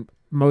Jerry's seen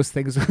most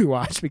things we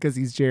watch because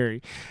he's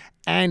Jerry.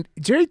 And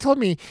Jerry told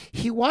me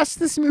he watched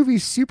this movie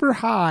super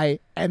high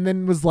and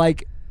then was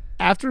like,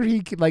 after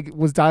he like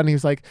was done, he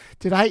was like,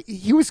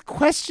 he was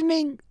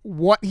questioning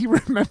what he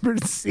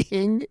remembered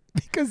seeing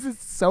because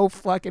it's so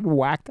fucking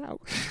whacked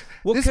out.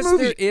 Well, because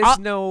there is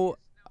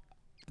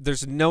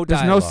there's no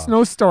dialogue. There's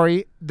no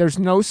story. There's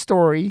no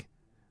story.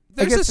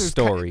 There's a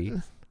story,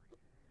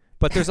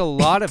 but there's a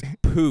lot of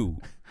poo.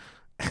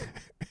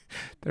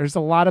 There's a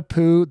lot of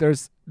poo.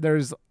 There's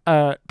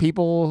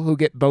people who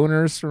get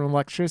boners from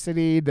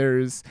electricity.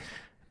 There's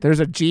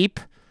a Jeep.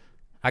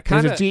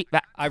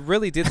 I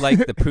really did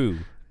like the poo.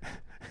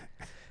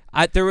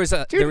 There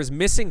was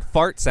missing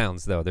fart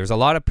sounds though. There's a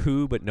lot of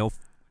poo, but no.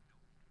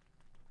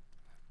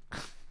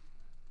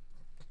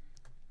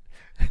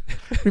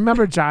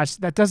 Remember, Josh,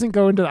 that doesn't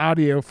go into the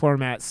audio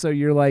format. So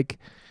you're like,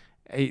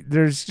 hey,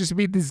 there's just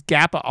be this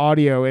gap of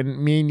audio,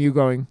 and me and you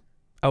going.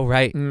 Oh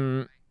right.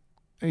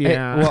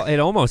 Yeah. It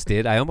almost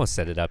did. I almost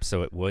set it up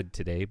so it would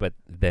today, but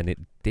then it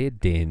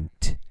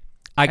didn't.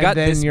 I got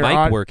this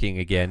mic working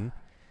again,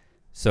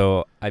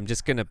 so I'm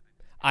just gonna.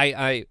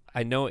 I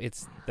know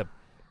it's the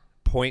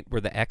point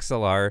where the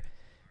XLR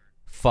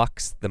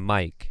fucks the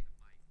mic.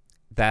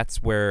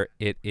 That's where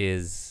it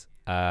is.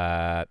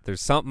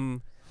 There's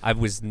something. I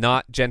was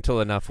not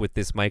gentle enough with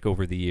this mic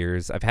over the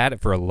years. I've had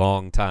it for a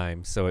long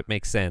time, so it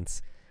makes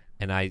sense.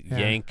 And I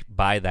yank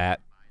by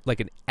that like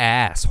an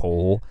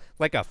asshole.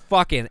 Like a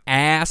fucking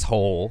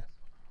asshole.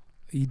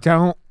 You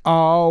don't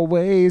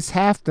always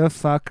have to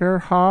fuck her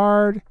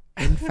hard.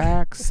 In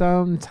fact,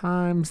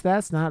 sometimes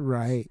that's not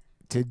right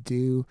to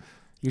do.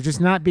 You're just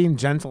not being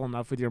gentle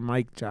enough with your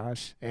mic,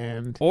 Josh.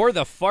 Or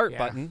the fart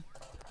button.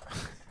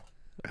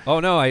 Oh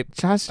no, I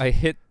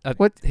hit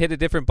a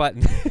different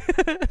button.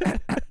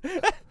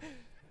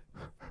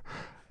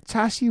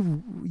 Josh,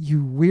 you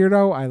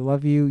weirdo. I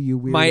love you, you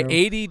weirdo. My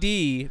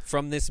ADD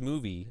from this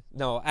movie.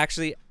 No,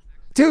 actually,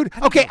 dude.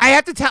 Okay, I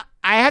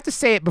have to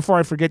say it before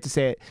I forget to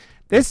say it.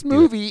 This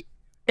movie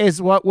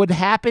is what would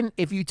happen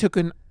if you took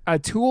a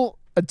Tool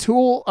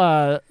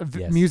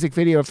music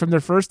video from their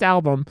first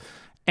album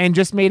and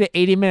just made it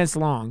 80 minutes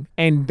long,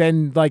 and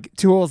then like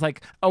Tool was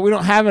like, oh, we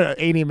don't have an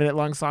 80-minute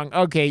long song.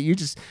 Okay, you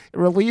just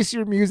release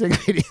your music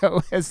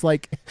video as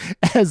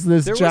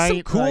this there giant. There was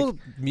some cool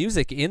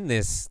music in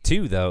this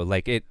too, though.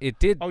 Like it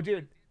did. Oh,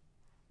 dude,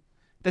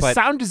 the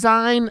sound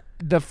design,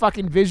 the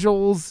fucking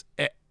visuals,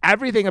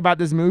 everything about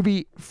this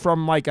movie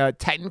from like a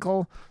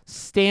technical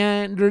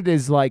standard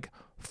is like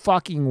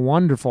fucking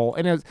wonderful.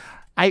 And it was,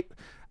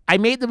 I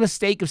made the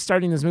mistake of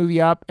starting this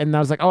movie up, and I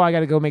was like, oh, I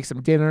got to go make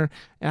some dinner.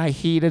 And I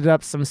heated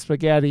up some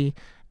spaghetti,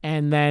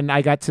 and then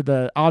I got to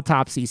the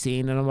autopsy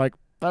scene, and I'm like,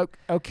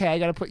 okay, I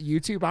got to put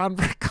YouTube on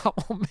for a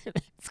couple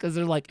minutes because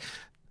they're like,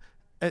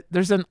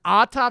 there's an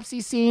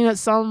autopsy scene at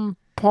some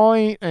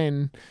point,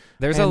 and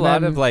there's a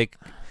lot of like,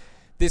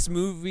 this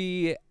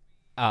movie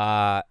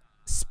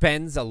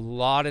spends a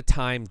lot of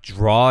time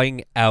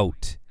drawing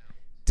out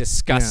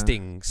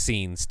disgusting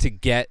scenes to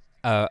get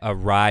a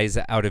rise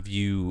out of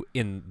you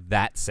in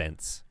that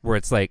sense, where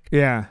it's like,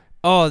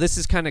 oh, this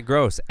is kind of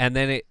gross, and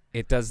then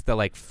it does the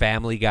like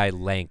Family Guy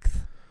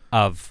length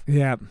of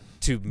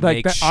to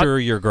like make sure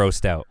you're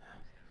grossed out.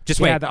 Just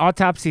wait. The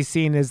autopsy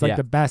scene is like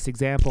the best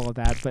example of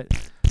that, but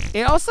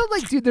it also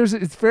like, dude,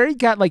 it's very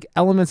got like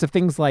elements of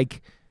things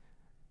like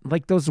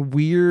those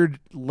weird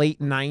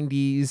late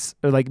 90s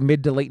or like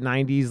mid to late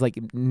 90s like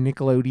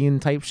Nickelodeon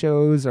type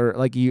shows, or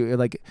like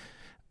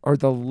or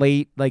the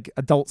late like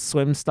Adult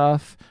Swim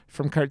stuff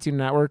from Cartoon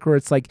Network, where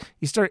it's like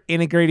you start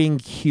integrating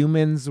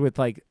humans with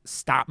like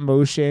stop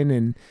motion,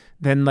 and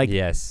then like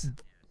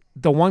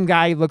the one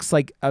guy looks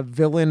like a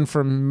villain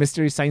from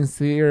Mystery Science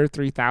Theater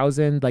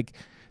 3000. Like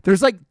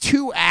there's like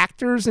two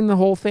actors in the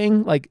whole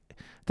thing. Like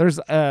there's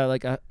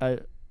like a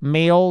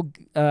male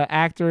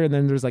actor, and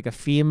then there's like a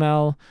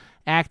female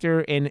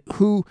actor, and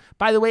who,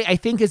 by the way, I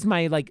think is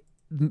my like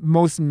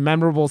most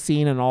memorable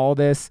scene in all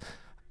this.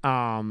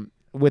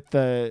 With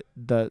the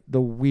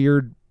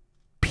weird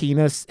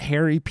penis,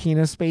 hairy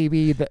penis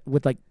baby that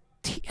with like,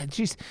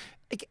 she's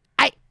like,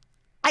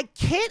 I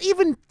can't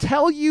even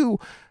tell you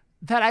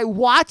that I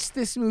watched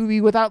this movie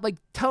without like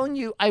telling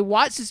you I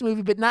watched this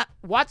movie, but not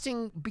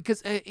watching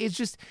because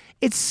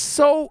it's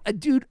so,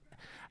 dude,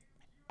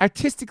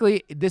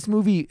 artistically, this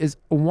movie is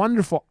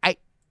wonderful.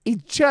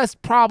 It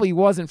just probably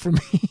wasn't for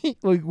me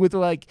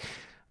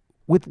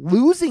with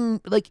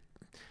losing, like,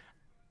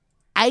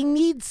 I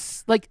need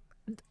like,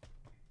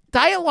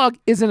 dialogue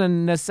isn't a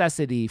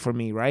necessity for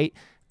me, right?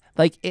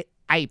 Like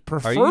I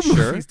prefer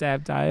movies to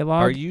have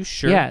dialogue. Are you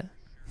sure? Yeah.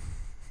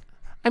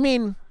 I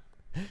mean,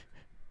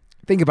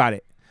 think about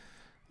it.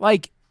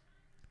 Like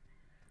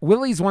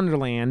Willy's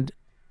Wonderland,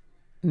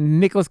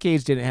 Nicolas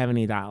Cage didn't have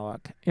any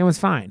dialogue. It was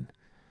fine.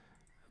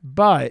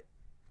 But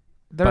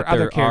there are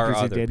other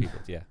characters that did. People,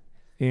 yeah.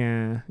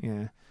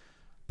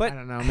 But I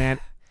don't know, man.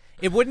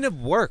 It wouldn't have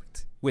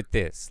worked with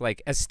this.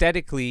 Like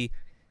aesthetically,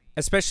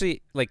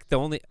 especially like the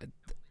only,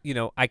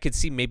 I could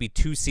see maybe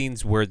two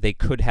scenes where they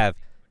could have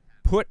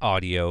put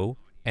audio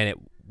and it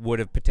would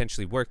have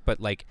potentially worked, but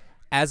like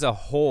as a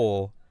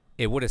whole,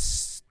 it would have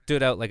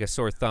stood out like a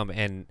sore thumb,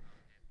 and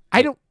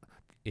it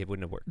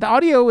wouldn't have worked. The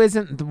audio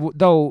isn't,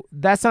 though.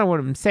 That's not what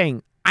I'm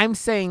saying. I'm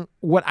saying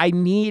what I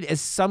need is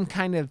some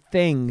kind of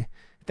thing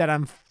that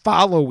I'm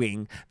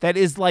following that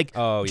is like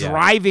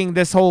driving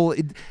this whole.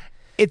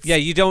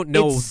 You don't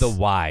know the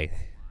why,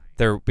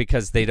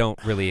 because they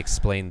don't really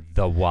explain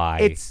the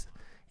why.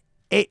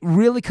 It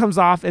really comes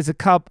off as a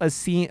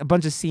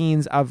bunch of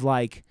scenes of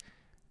like,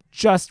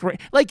 just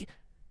like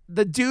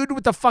the dude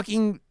with the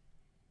fucking,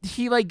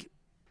 he like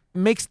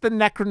makes the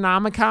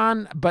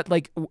Necronomicon, but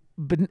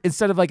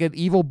instead of like an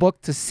evil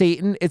book to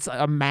Satan, it's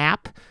a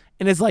map,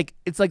 and it's like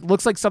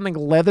looks like something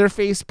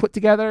Leatherface put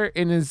together,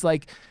 and is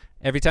like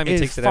Every time he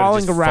is takes it out, it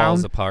falling just around.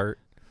 falls apart.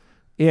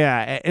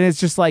 Yeah, and it's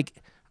just like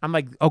I'm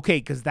like, okay,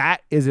 because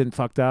that isn't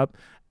fucked up,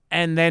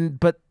 and then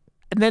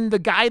the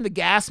guy in the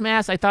gas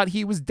mask, I thought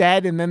he was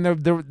dead, and then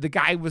the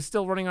guy was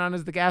still running on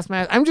as the gas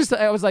mask. I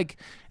was like,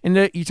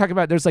 and you talk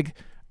about there's like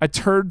a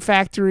turd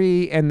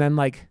factory, and then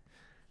like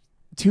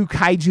two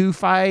kaiju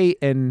fight,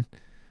 and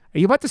are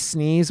you about to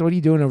sneeze? What are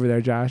you doing over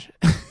there, Josh?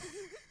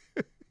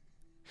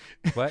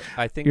 What?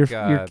 I think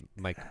You're-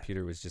 my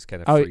computer was just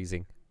kind Oh, of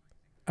freezing.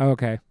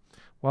 Okay,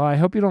 well, I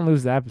hope you don't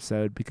lose the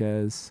episode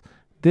because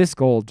this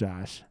gold,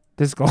 Josh,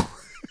 this gold.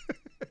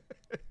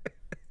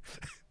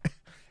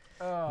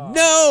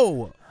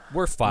 No!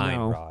 We're fine,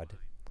 No. Rod.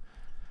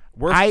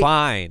 We're I-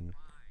 fine.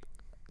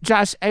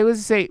 Josh, I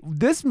was say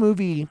this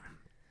movie.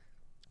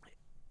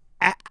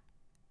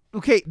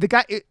 Okay, the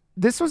guy.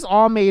 This was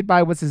all made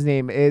by what's his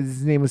name?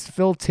 His name was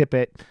Phil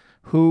Tippett,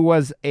 who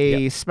was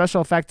a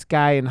special effects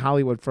guy in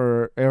Hollywood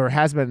or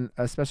has been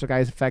a special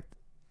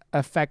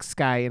effects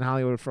guy in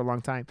Hollywood for a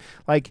long time.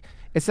 Like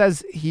it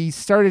says, he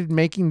started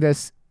making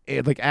this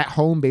like at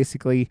home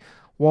basically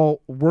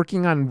while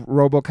working on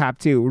RoboCop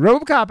 2.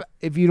 RoboCop,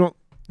 if you don't,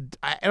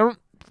 I don't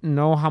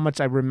know how much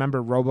I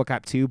remember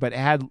RoboCop 2, but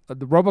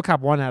the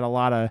RoboCop 1 had a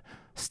lot of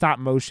stop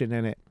motion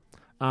in it.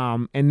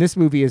 And this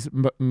movie is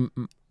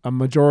a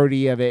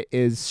majority of it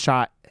is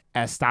shot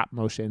as stop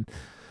motion.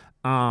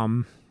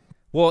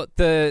 Well,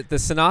 the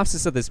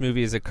synopsis of this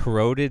movie is: a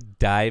corroded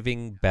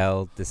diving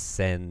bell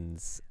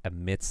descends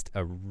amidst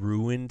a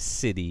ruined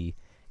city,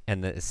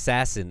 and the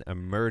assassin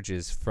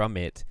emerges from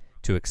it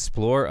to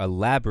explore a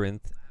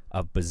labyrinth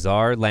of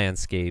bizarre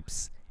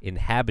landscapes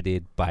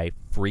inhabited by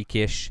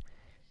freakish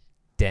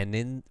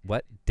denizens.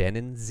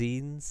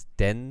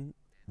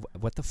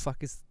 What the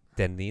fuck is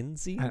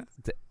denizens?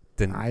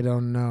 I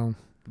don't know.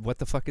 What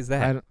the fuck is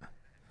that?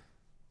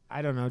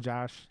 I don't know,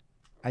 Josh.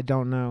 I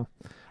don't know.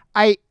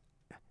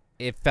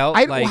 It felt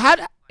like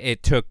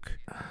it took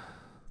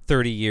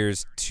 30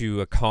 years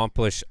to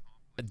accomplish.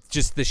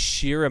 Just the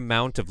sheer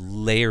amount of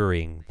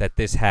layering that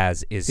this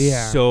has is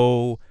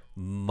so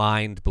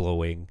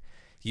mind-blowing.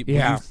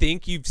 You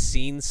think you've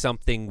seen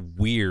something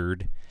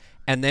weird,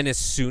 and then as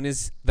soon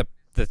as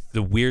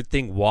the weird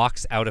thing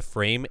walks out of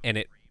frame and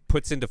it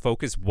puts into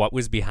focus what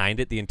was behind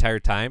it the entire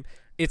time,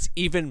 it's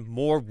even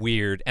more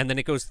weird, and then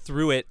it goes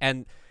through it,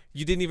 and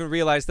you didn't even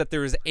realize that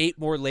there was 8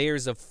 more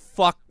layers of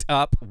fucked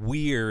up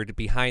weird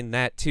behind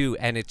that too,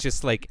 and it's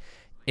just like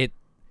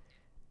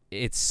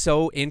it's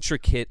so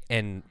intricate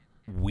and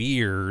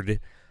weird.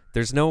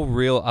 There's no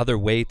real other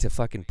way to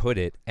fucking put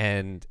it,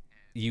 and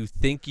you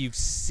think you've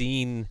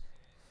seen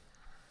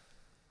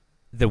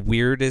the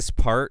weirdest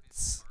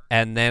parts,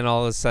 and then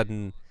all of a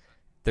sudden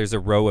there's a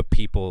row of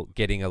people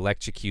getting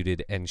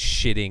electrocuted and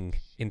shitting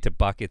into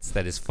buckets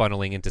that is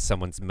funneling into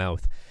someone's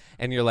mouth.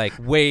 And you're like,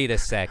 wait a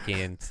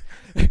second.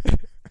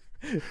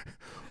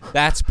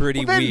 That's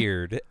pretty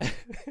weird.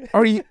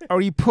 Or you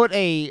put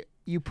a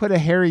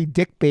hairy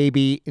dick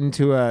baby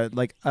into a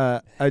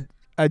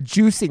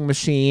juicing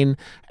machine,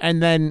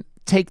 and then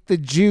take the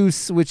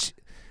juice, which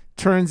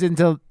turns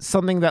into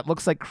something that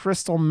looks like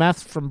crystal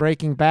meth from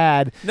Breaking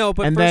Bad. No,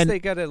 but and first then, they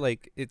gotta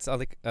it's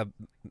like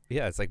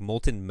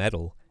molten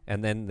metal,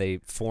 and then they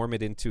form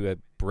it into a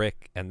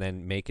brick, and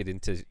then make it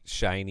into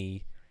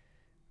shiny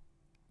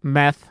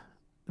meth.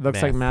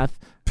 Looks like meth.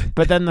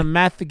 But then the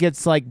meth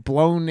gets like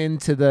blown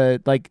into the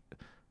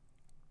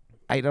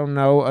I don't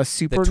know, a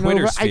supernova. The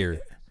Twitter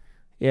sphere.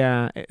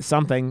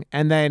 Something.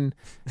 And then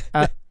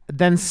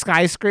then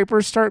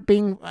skyscrapers start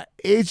being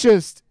it's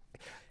just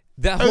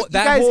that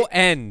whole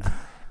end,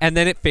 and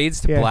then it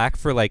fades to black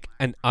for like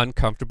an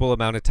uncomfortable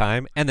amount of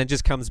time, and then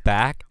just comes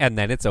back, and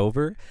then it's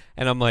over,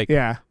 and I'm like,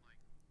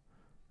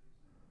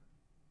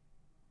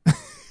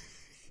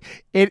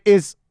 it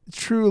is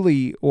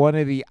truly one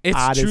of the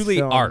oddest truly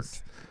films.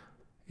 Art.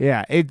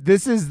 Yeah,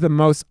 this is the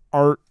most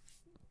art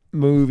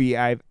movie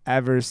I've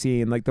ever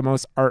seen, like the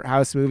most art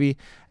house movie.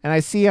 And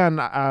I see on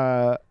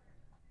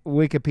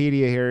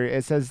Wikipedia here,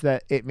 it says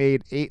that it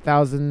made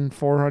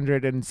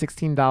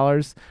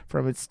 $8,416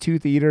 from its 2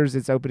 theaters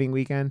its opening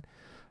weekend.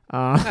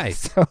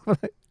 Nice. So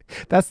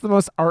that's the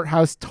most art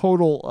house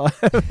total.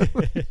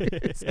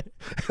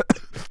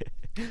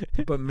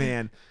 But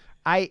man,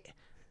 I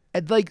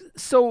like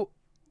some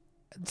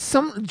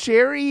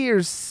Jerry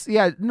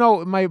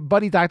my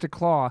buddy Dr.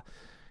 Claw,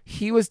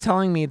 he was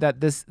telling me that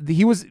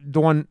he was the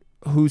one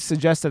who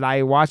suggested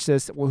I watch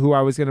this, who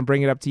I was going to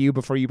bring it up to you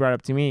before you brought it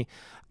up to me.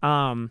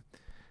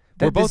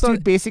 We're both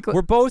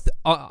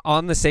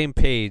on the same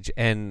page,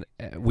 and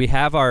we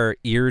have our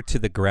ear to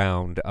the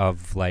ground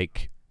of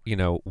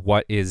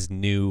what is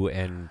new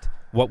and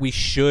what we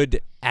should,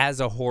 as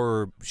a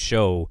horror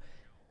show,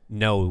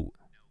 know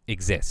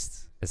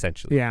exists,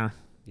 essentially.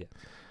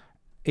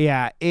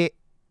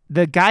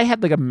 The guy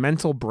had like a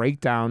mental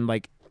breakdown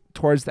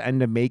towards the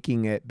end of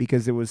making it,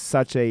 because it was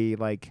such a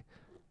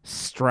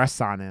stress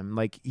on him.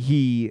 It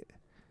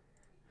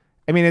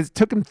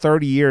took him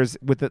 30 years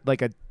with a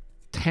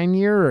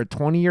 10-year or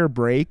 20-year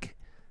break.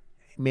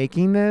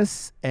 making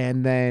this,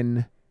 and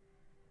then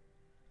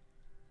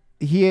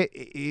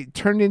it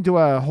turned into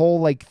a whole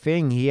like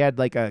thing. He had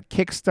like a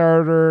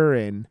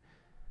Kickstarter, and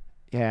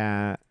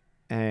yeah,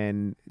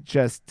 and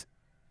just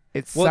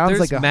it sounds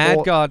there's like a Mad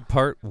whole, God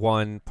Part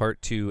 1,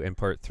 Part 2, and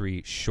Part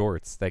 3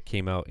 shorts that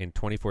came out in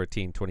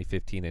 2014,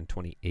 2015, and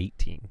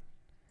 2018.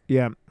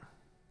 yeah.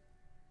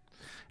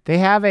 They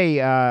have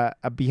a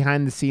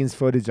behind the scenes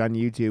footage on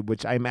YouTube,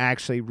 which I'm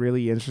actually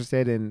really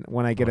interested in.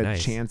 When I get a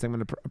nice. chance, I'm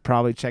going to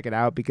probably check it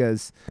out,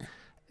 because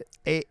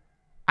there's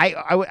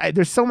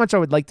so much I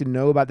would like to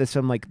know about this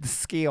film, like the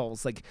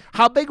scales, like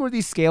how big were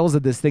these scales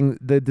of this thing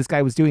that this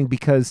guy was doing,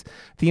 because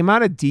the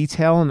amount of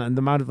detail and the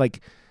amount of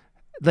like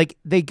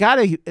they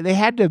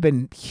had to have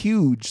been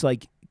huge,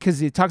 like,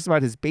 because it talks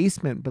about his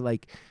basement, but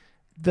like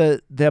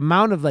the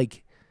amount of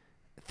like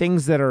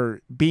things that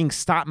are being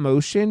stop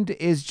motioned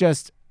is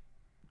just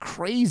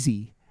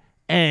crazy.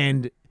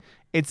 And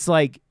it's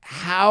like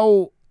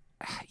how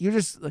you're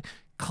just like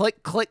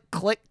click, click,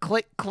 click,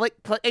 click,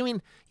 click, click. I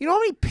mean, you know how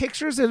many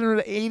pictures in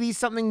an 80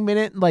 something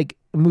minute like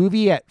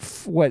movie at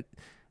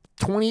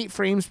 28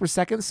 frames per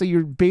second? So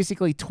you're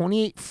basically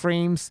 28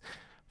 frames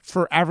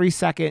for every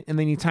second, and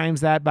then you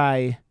times that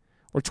by,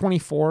 or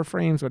 24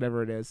 frames,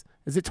 whatever it is.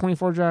 Is it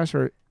 24, Josh?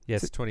 Or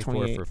Yes, 24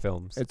 28? for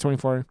films. At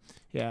 24.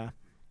 Yeah.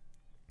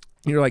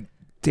 You're like,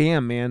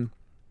 damn, man.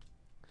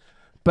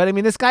 But I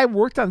mean, this guy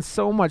worked on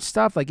so much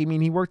stuff. Like, I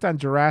mean, he worked on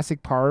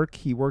Jurassic Park.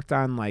 He worked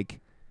on like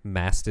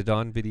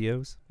Mastodon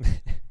videos.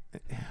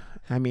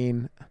 I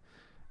mean,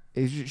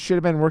 it should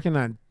have been working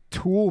on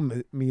Tool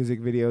music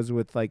videos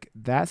with like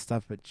that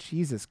stuff. But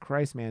Jesus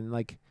Christ, man!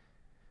 Like,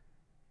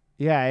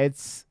 yeah,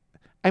 it's.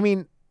 I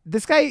mean,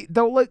 this guy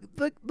though.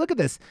 Look at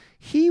this.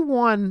 He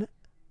won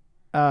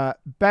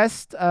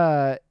best.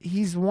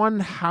 He's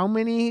won how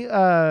many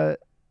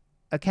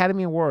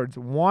Academy Awards?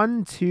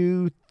 1,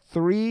 2,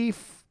 3,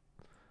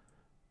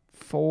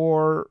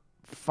 4,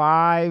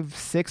 5,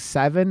 6,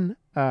 7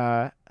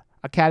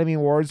 Academy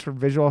Awards for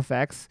visual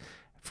effects,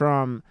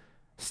 from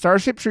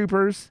Starship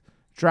Troopers,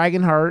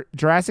 Dragonheart,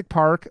 Jurassic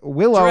Park,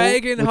 Willow,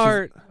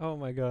 Dragonheart. Oh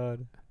my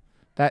god.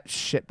 That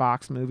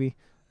shitbox movie.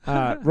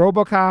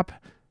 RoboCop,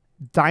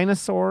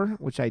 Dinosaur,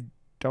 which I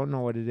don't know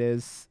what it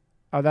is.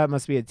 Oh, that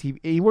must be a TV.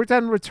 He worked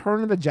on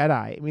Return of the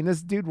Jedi. I mean,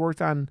 this dude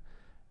worked on,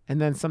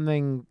 and then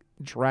something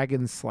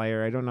Dragon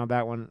Slayer. I don't know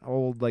that one.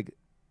 Old like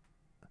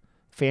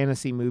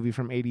fantasy movie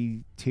from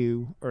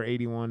 82 or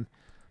 81.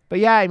 But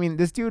yeah, I mean,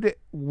 this dude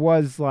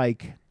was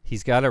like,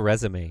 he's got a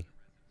resume.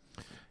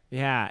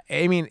 Yeah,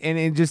 I mean, and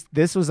it just,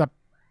 this was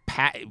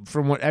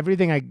from what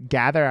everything I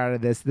gather out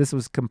of this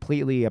was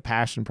completely a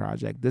passion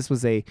project. This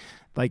was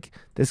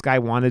this guy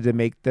wanted to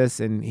make this,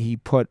 and he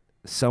put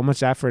so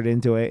much effort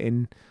into it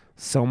and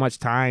so much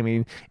time. I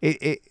mean,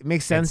 it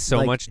makes sense.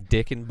 And so much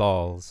dick and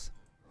balls.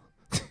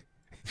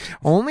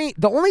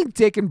 The only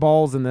dick and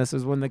balls in this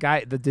is when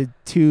the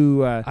two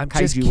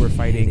kaiju were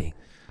fighting.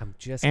 I'm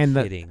just and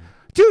kidding.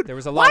 Dude, there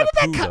was a lot of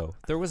poo, though.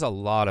 There was a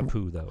lot of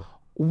poo, though.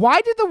 Why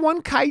did the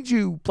one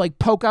kaiju like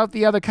poke out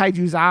the other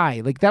kaiju's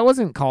eye? Like, that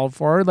wasn't called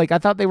for. Like, I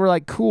thought they were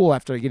like cool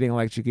after getting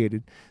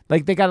electrocuted.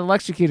 Like, they got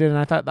electrocuted, and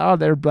I thought, oh,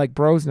 they're like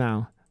bros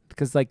now,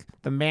 because like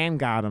the man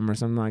got them or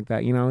something like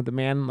that. You know, the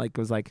man like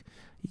was like,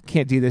 you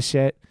can't do this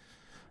shit.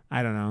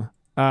 I don't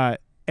know.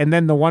 And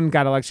then the one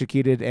got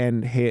electrocuted,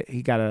 and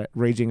he got a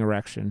raging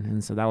erection,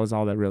 and so that was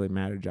all that really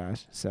mattered,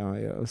 Josh. So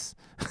it was.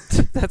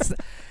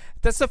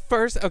 That's the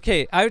first.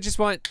 Okay, I just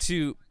want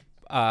to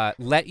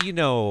let you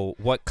know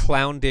what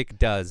Clown Dick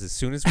does. As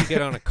soon as we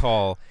get on a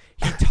call,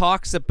 he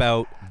talks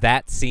about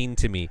that scene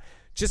to me.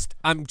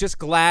 I'm just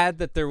glad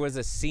that there was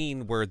a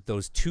scene where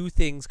those two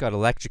things got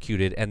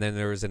electrocuted, and then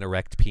there was an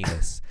erect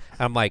penis.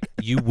 I'm like,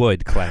 you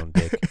would, Clown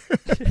Dick.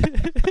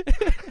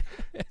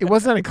 It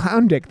wasn't a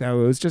clown dick,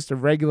 though. It was just a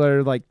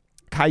regular like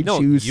kaiju. No,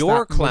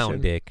 your clown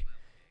motion. dick.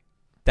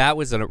 That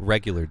was a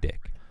regular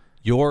dick.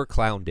 Your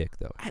clown dick,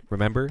 though.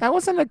 Remember? That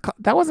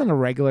wasn't a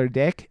regular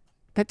dick.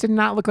 That did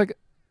not look like.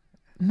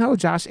 No,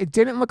 Josh, it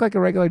didn't look like a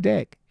regular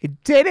dick.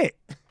 It didn't.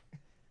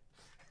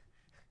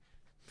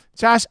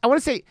 Josh, I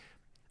want to say,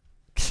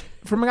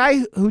 from a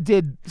guy who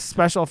did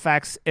special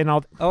effects and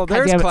all. Oh,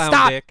 there's clown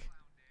stop. dick.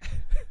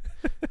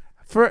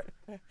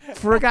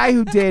 For a guy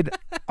who did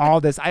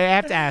all this, I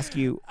have to ask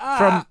you,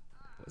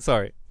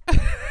 Sorry.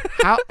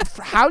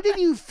 how did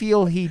you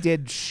feel he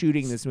did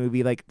shooting this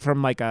movie, like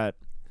from like a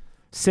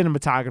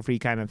cinematography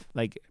kind of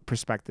like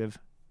perspective?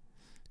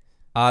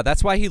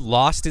 That's why he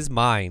lost his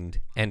mind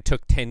and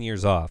took 10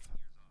 years off.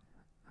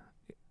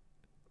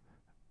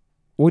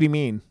 What do you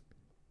mean?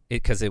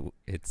 Because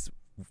it's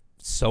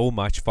so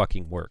much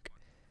fucking work.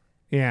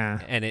 Yeah.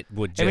 And it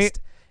would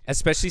just,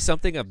 especially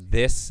something of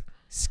this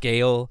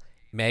scale,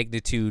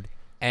 magnitude,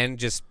 and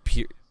just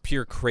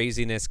pure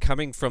craziness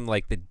coming from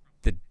like the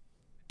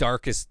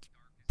darkest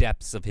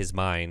depths of his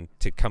mind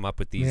to come up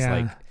with these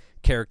like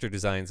character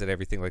designs and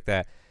everything like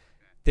that.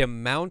 The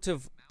amount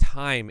of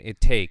time it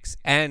takes,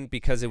 and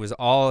because it was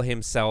all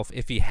himself,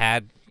 if he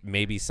had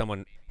maybe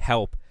someone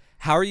help,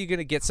 how are you going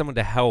to get someone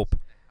to help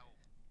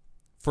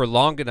for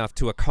long enough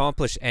to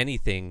accomplish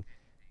anything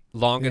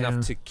long Yeah.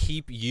 enough to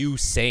keep you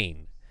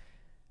sane.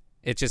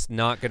 It's just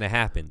not going to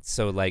happen.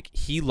 So like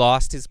he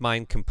lost his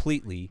mind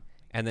completely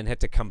and then had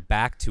to come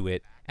back to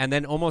it and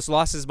then almost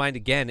lost his mind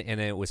again and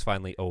it was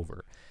finally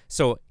over.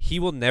 So he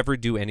will never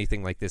do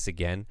anything like this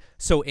again.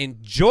 So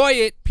enjoy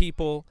it,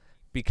 people,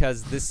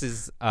 because this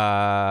is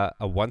a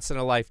once in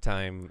a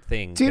lifetime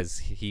thing, Dude. because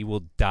he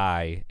will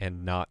die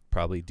and not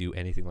probably do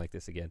anything like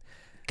this again.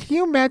 Can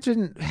you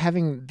imagine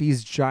having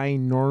these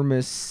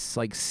ginormous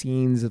like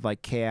scenes of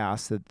like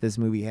chaos that this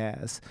movie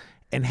has,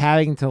 and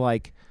having to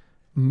like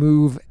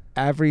move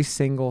every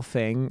single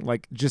thing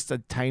like just a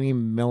tiny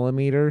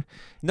millimeter?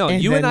 No,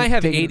 And you and then I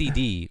have taking-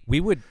 ADD. We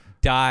would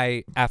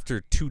die after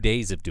 2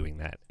 days of doing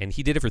that, and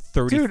he did it for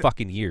 30 Dude.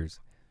 fucking years.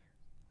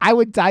 I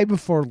would die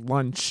before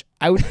lunch.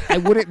 I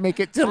wouldn't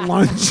make it to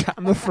lunch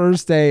on the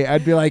first day.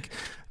 I'd be like,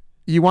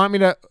 "You want me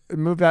to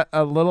move that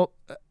a little?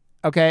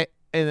 Okay,"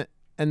 and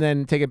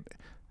then take it.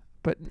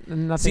 But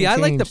nothing. See, I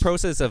like the changed.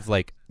 process of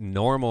like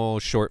normal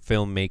short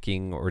film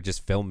making or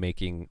just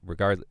filmmaking,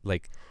 regardless.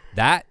 Like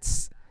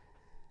that's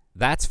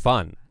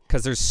fun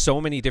because there's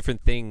so many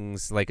different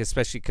things. Like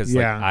especially because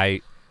Yeah.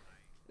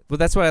 well,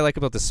 that's what I like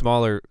about the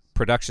smaller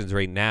productions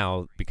right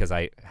now because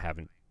I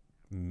haven't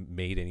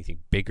made anything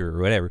bigger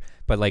or whatever.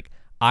 But like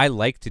I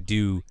like to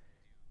do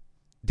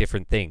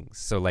different things.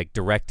 So like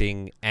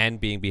directing and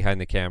being behind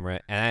the camera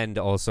and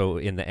also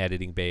in the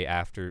editing bay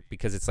after,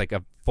 because it's like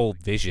a full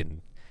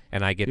vision.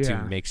 And I get to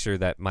Yeah. make sure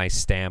that my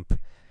stamp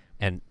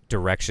and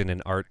direction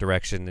and art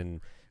direction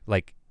and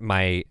like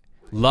my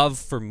love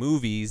for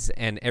movies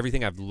and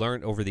everything I've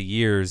learned over the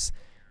years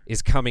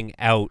is coming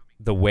out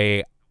the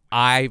way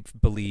I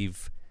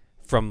believe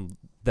from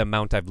the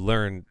amount I've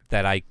learned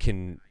that I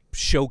can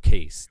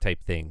showcase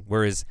type thing.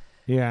 Whereas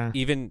Yeah.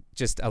 even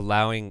just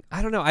allowing,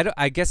 I don't know,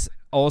 I guess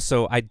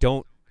also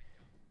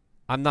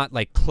I'm not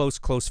like close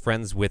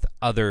friends with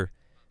other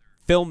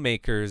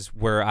filmmakers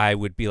where I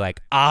would be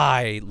like,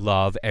 I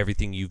love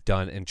everything you've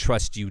done and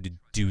trust you to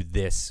do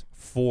this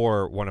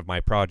for one of my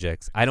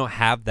projects. I don't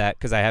have that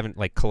because I haven't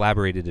like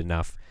collaborated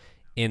enough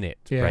in it,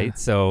 Yeah. right?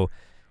 So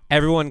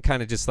everyone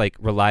kind of just like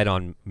relied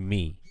on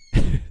me.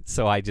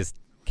 So I just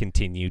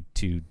continued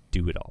to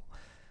do it all.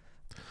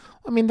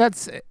 I mean,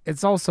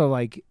 it's also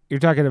like you're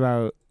talking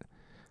about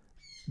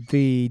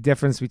the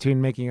difference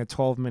between making a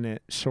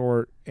 12-minute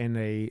short and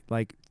a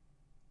like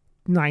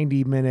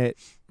 90-minute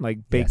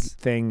like big Yes.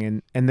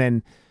 thing, and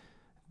then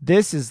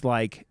this is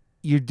like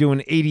you're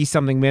doing 80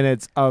 something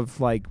minutes of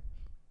like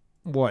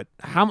what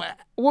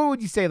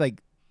would you say,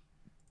 like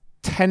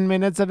 10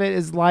 minutes of it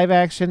is live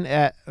action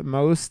at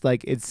most?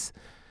 Like it's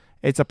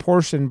a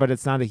portion, but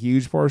it's not a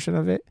huge portion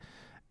of it.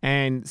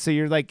 And so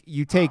you're like,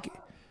 you take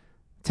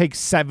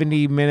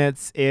 70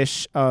 minutes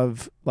ish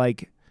of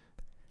like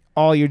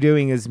all you're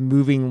doing is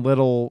moving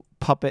little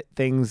puppet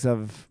things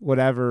of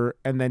whatever,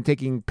 and then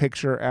taking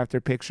picture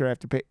after picture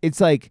after picture. It's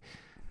like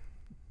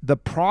the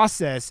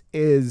process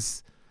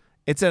is,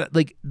 it's a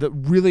like the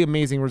really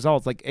amazing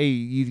results. Like, hey,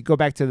 you go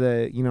back to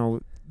the, you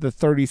know, the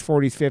 30s,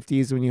 40s,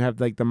 50s when you have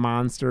like the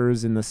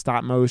monsters and the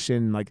stop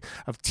motion like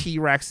of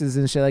T-Rexes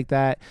and shit like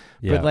that.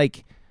 Yeah. But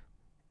like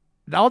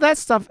all that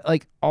stuff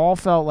like all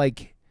felt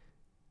like,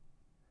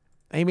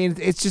 I mean,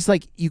 it's just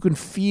like you can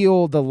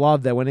feel the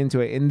love that went into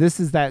it. And this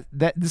is that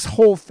this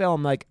whole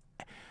film, like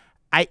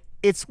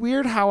it's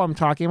weird how I'm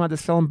talking about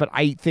this film, but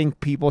I think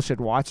people should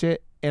watch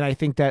it. And I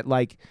think that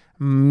like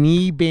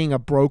me being a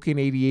broken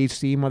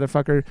ADHD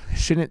motherfucker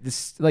shouldn't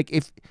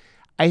if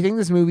I think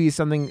this movie is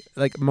something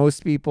like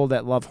most people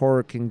that love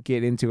horror can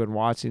get into and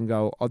watch and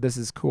go, oh, this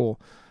is cool.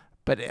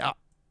 But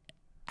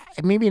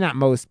maybe not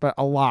most, but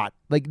a lot.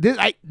 Like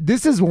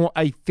this is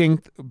I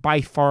think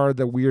by far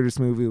the weirdest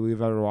movie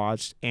we've ever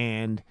watched,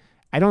 and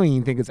I don't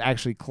even think it's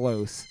actually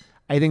close.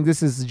 I think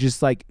this is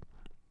just like,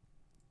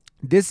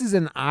 this is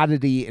an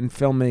oddity in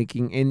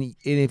filmmaking, and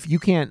if you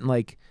can't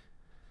like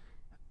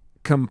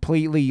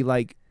completely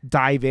like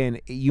dive in,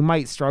 you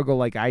might struggle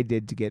like I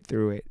did to get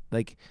through it.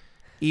 Like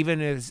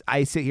even as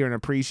I sit here and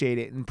appreciate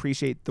it and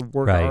appreciate the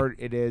work Right. of art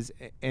it is,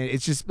 and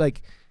it's just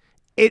like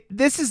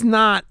this is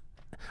not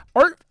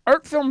art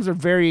films are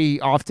very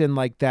often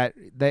like that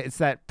it's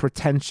that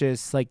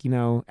pretentious, like, you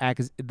know,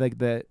 like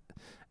the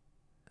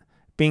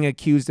being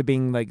accused of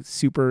being like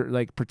super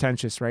like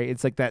pretentious, right?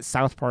 It's like that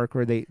South Park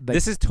where they like,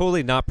 This is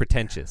totally not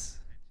pretentious.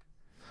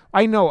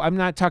 I know I'm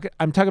talking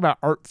about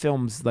art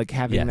films like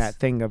having Yes. that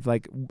thing of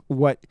like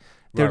what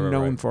they're Right,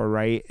 known right. for,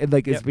 right?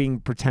 Like it's Yep. being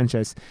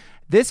pretentious.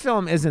 This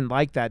film isn't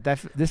like that.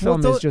 This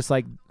film though- is just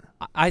like,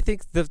 I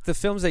think the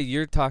films that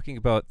you're talking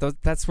about,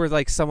 that's where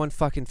like someone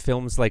fucking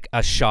films like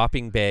a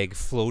shopping bag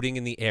floating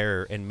in the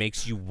air and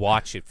makes you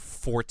watch it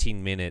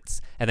 14 minutes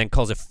and then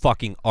calls it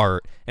fucking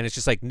art. And it's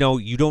just like, no,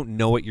 you don't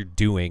know what you're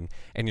doing,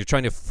 and you're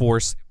trying to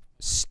force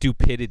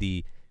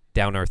stupidity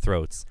down our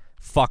throats.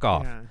 Fuck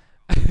off.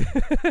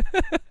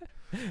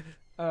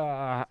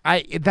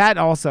 I that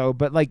also,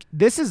 but like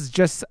this is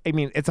just, I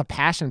mean, it's a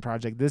passion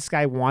project. This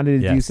guy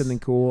wanted to do Yes. something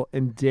cool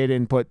and did,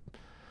 and put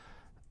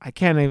I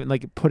can't even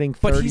like putting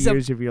But 30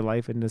 years of your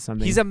life into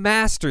something. He's a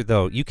master,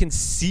 though. You can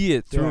see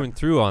it through and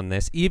through on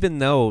this, even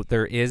though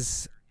there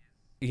is,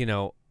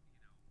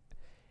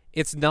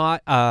 it's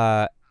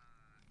not.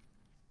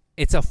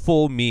 It's a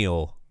full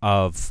meal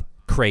of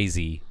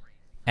crazy,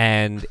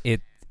 and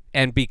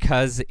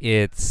because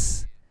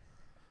it's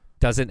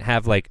doesn't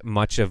have like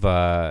much of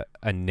a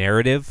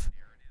narrative,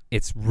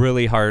 it's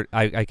really hard.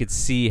 I could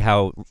see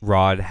how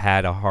Rod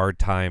had a hard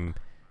time,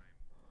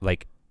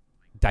 like,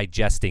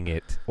 digesting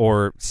it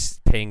or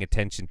paying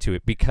attention to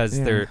it because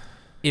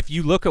if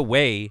you look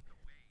away,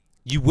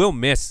 you will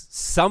miss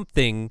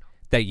something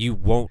that you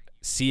won't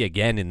see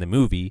again in the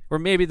movie, or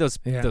maybe those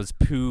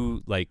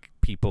poo like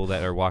people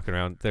that are walking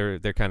around.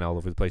 They're kind of all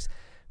over the place,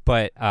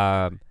 but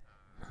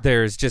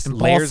there's just and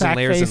layers and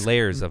layers face. and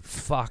layers of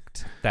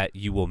fucked that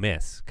you will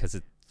miss because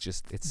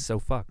it's so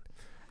fucked.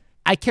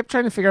 I kept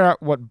trying to figure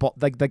out what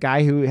like the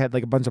guy who had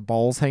like a bunch of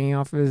balls hanging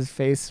off of his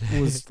face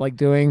was like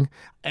doing,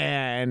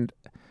 and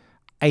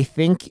I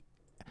think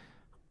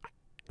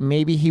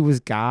maybe he was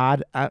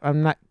God.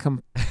 I'm not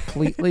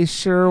completely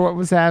sure what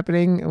was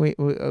happening.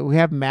 We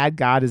have Mad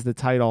God as the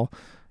title.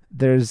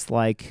 There's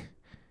like,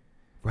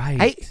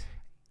 right.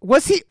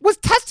 Was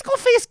Testicle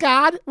Face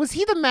God? Was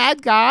he the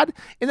Mad God?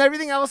 And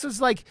everything else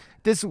was like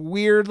this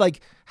weird, like,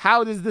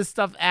 how does this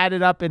stuff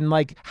added up? And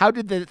like, how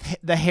did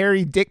the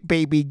hairy dick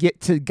baby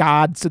get to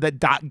God so that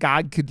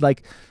God could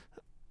like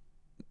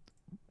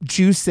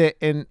juice it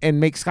and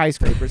make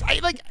skyscrapers?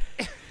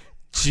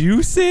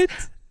 Juice it?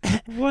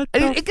 What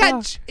the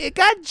fuck? It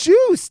got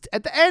juiced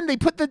at the end. They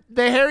put the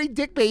hairy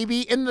dick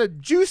baby in the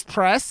juice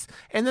press,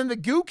 and then the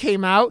goo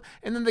came out,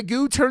 and then the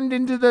goo turned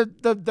into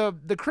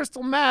the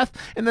crystal meth,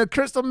 and the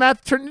crystal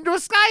meth turned into a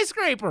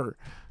skyscraper.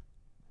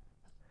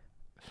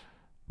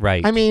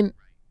 Right. I mean,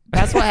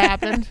 that's what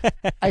happened.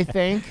 I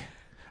think.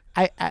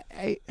 I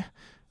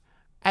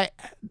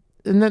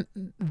and then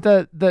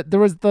there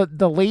was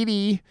the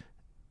lady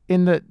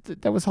in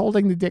that was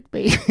holding the dick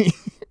baby.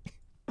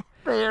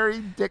 Very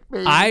dick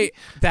baby.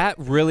 That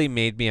really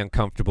made me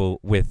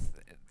uncomfortable with,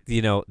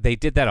 they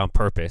did that on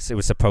purpose. It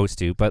was supposed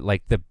to, but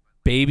like the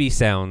baby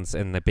sounds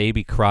and the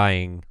baby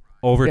crying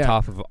over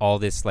top of all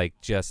this like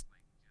just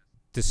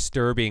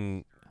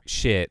disturbing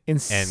shit,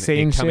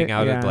 insane and it coming shit,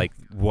 out of like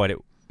what it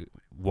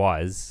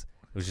was.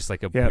 It was just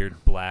like a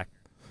weird black,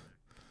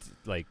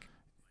 like.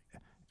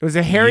 It was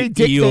a hairy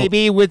dick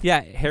baby with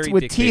hairy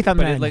with dick teeth baby, on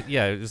but the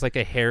end. it was like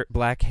a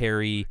black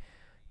hairy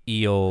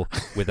eel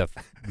with a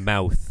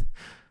mouth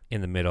in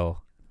the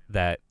middle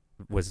that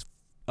was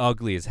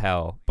ugly as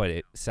hell, but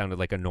it sounded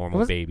like a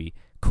normal baby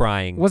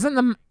crying. Wasn't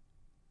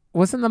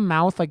the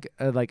mouth like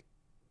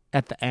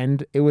at the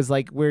end? It was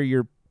like where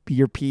your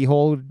pee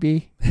hole would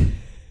be.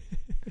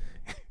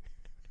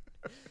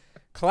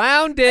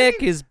 Clown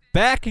Dick is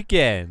back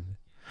again.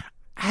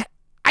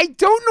 I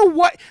don't know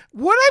what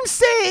I'm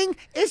saying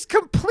is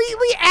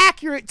completely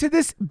accurate to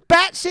this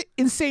batshit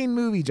insane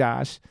movie,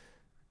 Josh.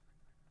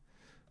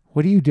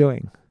 What are you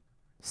doing?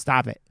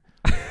 Stop it.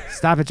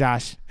 Stop it,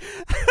 Josh.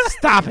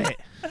 Stop it.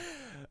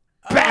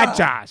 Bad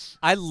Josh.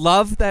 I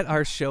love that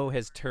our show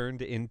has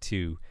turned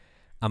into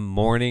a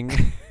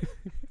morning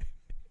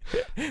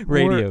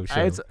radio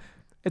show.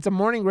 It's a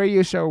morning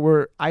radio show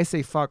where I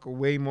say fuck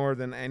way more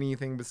than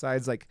anything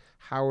besides like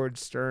Howard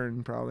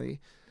Stern probably.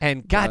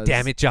 And God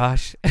damn it,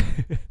 Josh.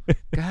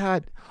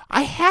 God,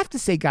 I have to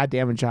say God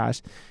damn it,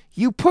 Josh.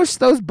 You push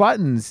those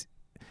buttons.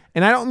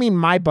 And I don't mean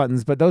my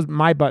buttons, but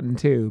my button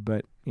too,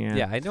 but yeah.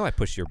 Yeah, I know I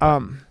push your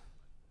button.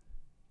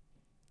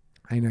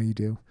 I know you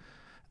do.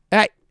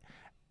 I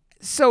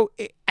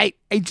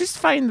just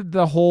find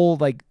the whole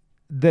like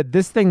that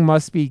this thing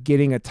must be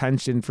getting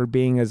attention for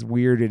being as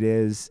weird it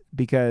is,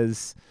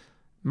 because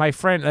my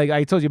friend, like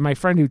I told you, my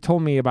friend who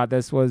told me about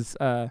this was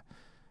the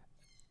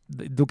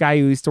guy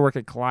who used to work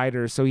at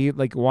Collider. So he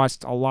like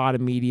watched a lot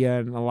of media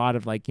and a lot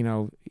of like,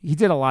 he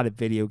did a lot of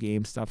video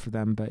game stuff for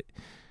them. But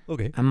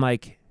I'm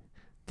like,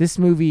 this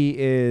movie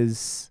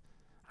is,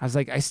 I was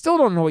like, I still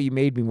don't know what you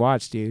made me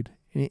watch, dude.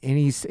 And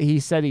he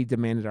said he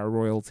demanded our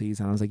royalties,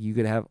 and I was like, you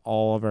could have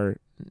all of our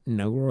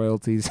no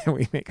royalties that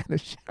we make on the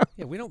show.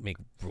 Yeah, we don't make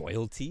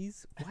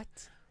royalties. What?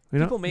 We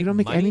People make don't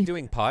make money any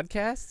doing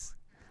podcasts?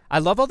 I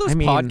love all those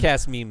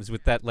podcast memes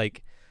with that,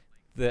 like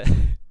the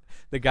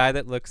guy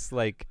that looks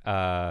like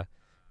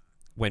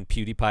when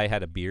PewDiePie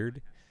had a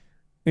beard.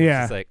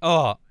 Yeah. It's like,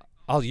 oh,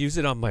 I'll use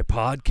it on my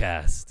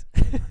podcast.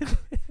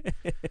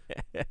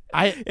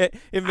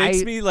 It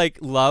makes me like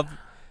love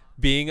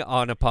being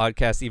on a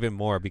podcast even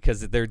more,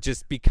 because they're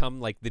just become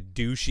like the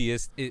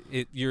douchiest.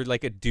 You're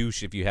like a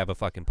douche if you have a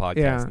fucking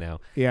podcast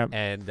now. Yeah.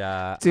 And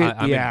Dude,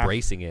 I'm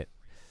embracing it.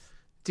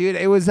 Dude,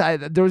 it was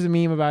there was a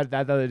meme about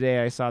that the other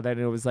day. I saw that,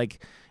 and it was like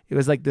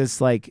this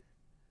like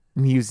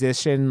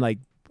musician like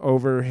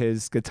over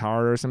his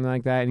guitar or something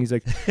like that, and he's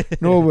like,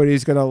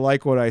 nobody's gonna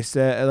like what I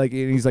said, like,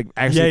 and he's like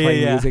actually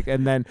playing music,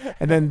 and then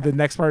the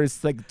next part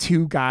is like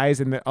two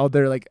guys, and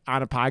they're like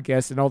on a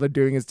podcast, and all they're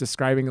doing is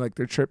describing like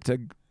their trip to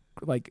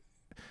like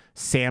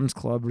Sam's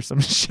Club or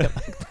some shit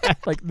like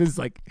like this,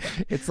 like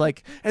it's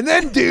like, and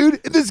then,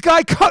 dude, this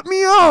guy cut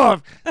me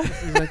off.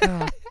 He's like,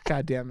 oh,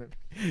 God damn it.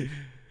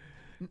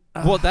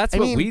 Well, that's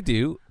what we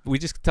do. We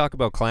just talk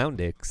about clown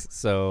dicks.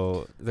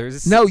 So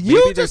there's no,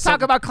 you maybe just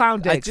talk about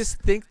clown dicks. I just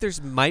think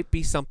there's might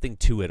be something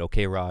to it.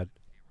 Okay, Rod.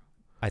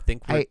 I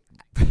think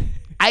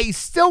I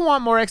still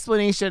want more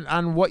explanation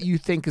on what you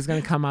think is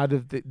going to come out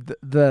of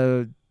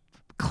the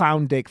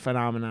clown dick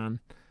phenomenon.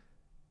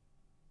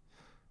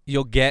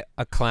 You'll get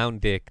a clown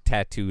dick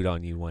tattooed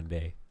on you one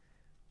day.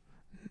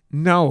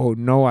 No,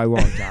 I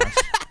won't, Josh.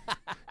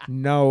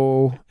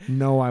 no,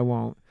 I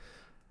won't.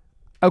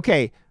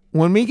 Okay,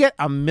 when we get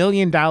 1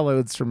 million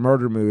downloads for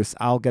Murder Moose,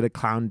 I'll get a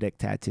clown dick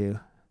tattoo.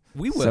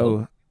 We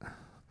will.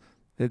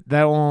 So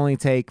that will only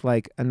take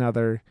like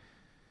another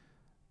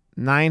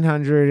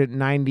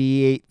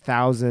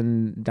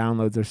 998,000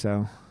 downloads or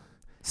so.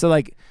 So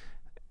like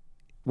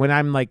when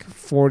I'm like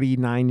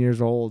 49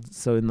 years old,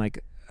 so in like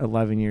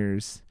 11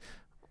 years,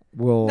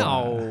 we'll...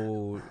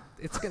 No,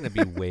 it's going to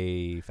be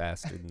way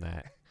faster than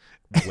that.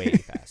 Way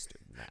faster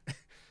than that.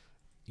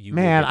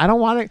 Man, I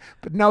don't want to...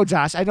 But no,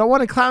 Josh, I don't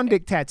want a clown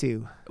dick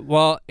tattoo.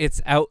 Well, it's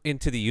out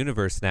into the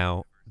universe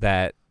now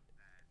that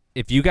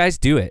if you guys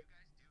do it,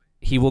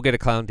 he will get a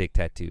clown dick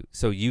tattoo.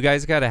 So you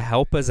guys got to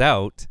help us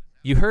out.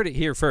 You heard it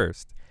here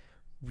first.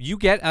 You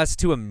get us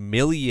to 1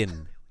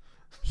 million.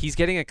 He's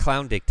getting a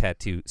clown dick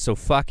tattoo. So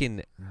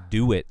fucking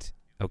do it.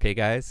 Okay,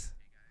 guys?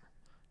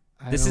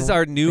 This is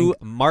our new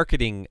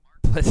marketing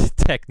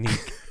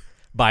technique,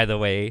 by the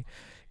way.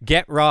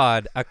 Get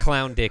Rod a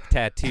clown dick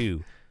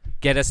tattoo.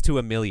 Get us to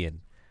 1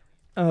 million.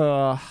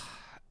 I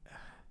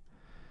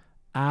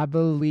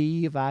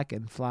believe I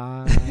can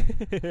fly.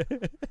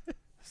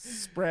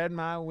 Spread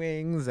my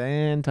wings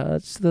and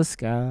touch the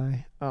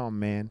sky. Oh,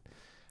 man.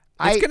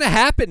 It's going to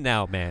happen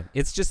now, man.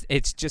 It's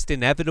just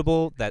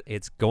inevitable that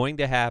it's going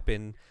to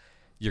happen.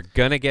 You're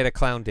going to get a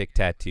clown dick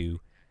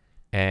tattoo.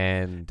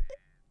 And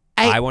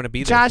I want to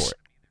be there Josh, for it.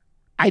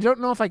 I don't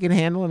know if I can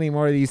handle any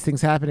more of these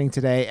things happening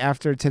today.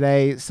 After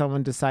today,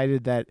 someone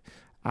decided that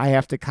I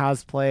have to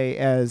cosplay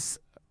as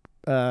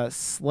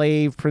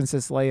slave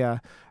Princess Leia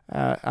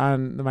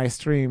on my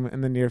stream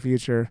in the near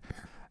future.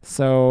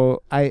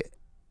 So I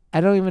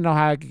don't even know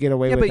how I could get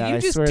away with that. Yeah, but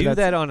you just do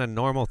that on a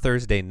normal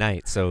Thursday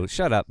night. So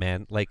shut up,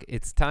 man. Like,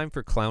 it's time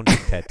for clown dick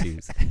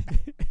tattoos.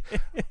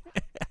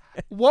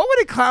 What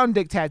would a clown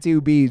dick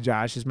tattoo be,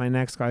 Josh, is my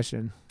next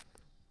question.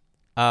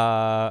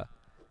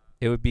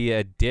 It would be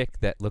a dick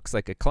that looks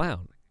like a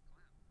clown.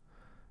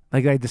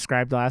 Like I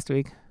described last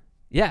week?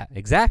 Yeah,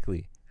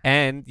 exactly.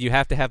 And you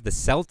have to have the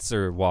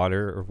seltzer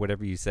water or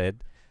whatever you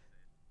said.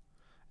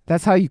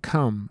 That's how you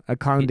come. A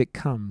clown dick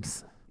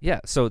comes.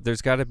 Yeah, so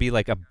there's got to be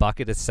like a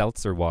bucket of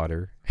seltzer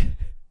water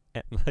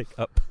and like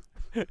up.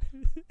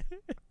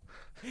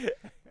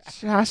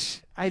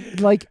 Josh, I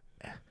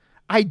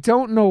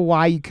don't know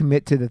why you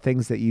commit to the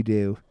things that you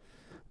do,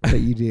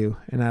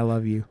 and I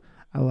love you.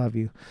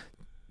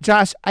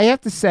 Josh, I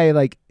have to say,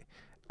 like,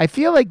 I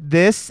feel like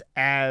this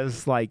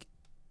as like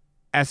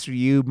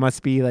SRU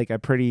must be like a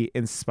pretty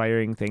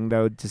inspiring thing,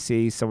 though, to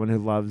see someone who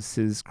loves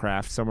his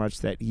craft so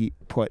much that he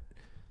put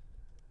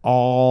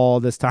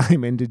all this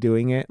time into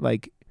doing it.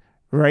 Like,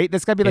 right?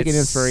 That's got to be like an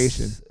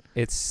inspiration.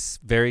 It's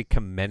very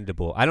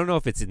commendable. I don't know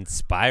if it's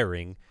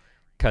inspiring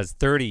because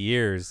 30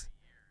 years,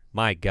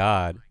 my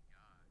God.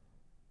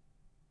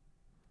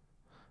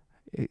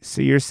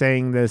 So you're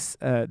saying this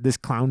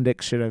clown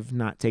dick should have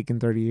not taken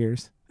 30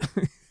 years?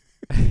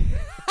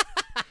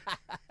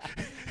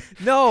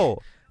 No,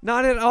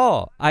 not at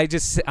all.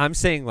 I'm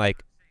saying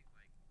like,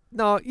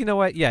 no, you know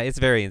what? Yeah, it's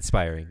very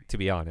inspiring, to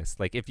be honest.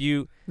 Like if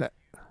you,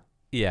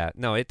 yeah,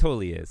 no, it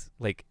totally is.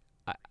 Like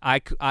I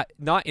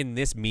not in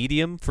this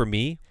medium for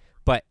me,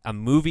 but a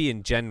movie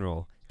in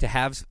general to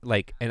have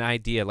like an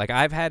idea. Like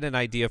I've had an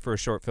idea for a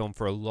short film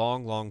for a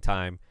long, long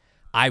time.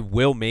 I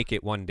will make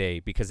it one day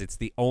because it's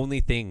the only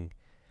thing.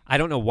 I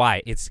don't know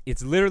why. It's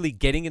literally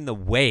getting in the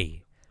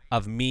way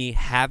of me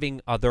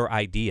having other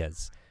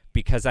ideas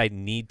because I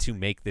need to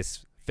make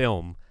this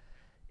film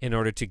in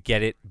order to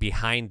get it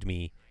behind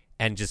me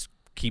and just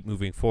keep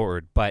moving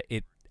forward. But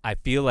I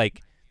feel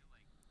like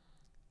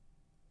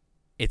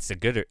it's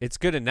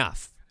good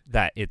enough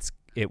that it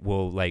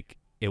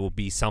will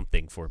be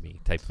something for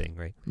me type thing,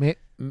 right?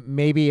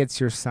 Maybe it's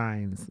your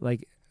signs,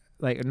 like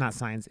not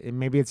signs.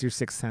 Maybe it's your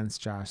sixth sense,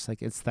 Josh.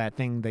 Like it's that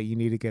thing that you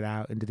need to get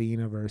out into the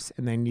universe,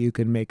 and then you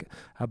can make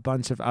a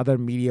bunch of other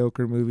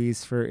mediocre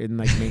movies and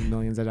make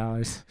millions of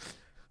dollars.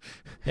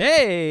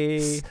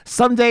 Hey,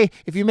 someday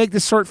if you make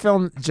this short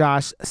film,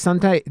 Josh,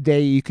 someday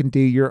you can do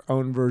your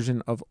own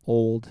version of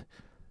Old.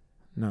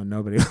 No,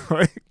 nobody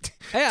liked.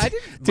 Hey, I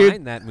didn't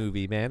mind that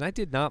movie, man. I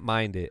did not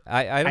mind it.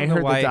 I don't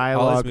know why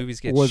all his movies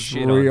get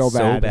shit on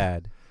so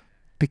bad.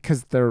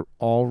 Because they're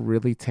all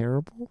really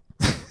terrible.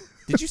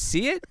 Did you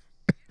see it?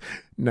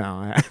 No,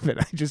 I haven't.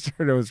 I just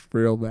heard it was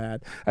real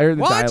bad. I heard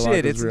the Watch dialogue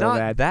it. was It's real not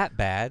bad. that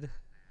bad.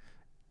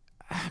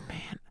 Ah,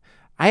 man,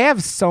 I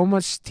have so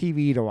much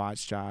TV to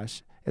watch,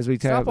 Josh. As we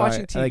Stop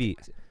watching TV.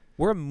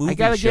 We're a movie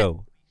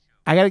show.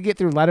 I got to get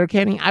through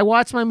Letterkenny. I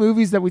watch my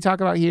movies that we talk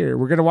about here.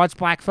 We're gonna watch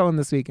Black Phone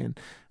this weekend.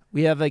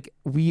 We have like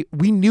we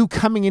knew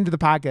coming into the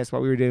podcast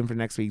what we were doing for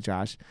next week,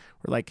 Josh.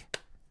 We're like,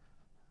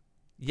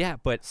 yeah,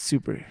 but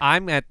super.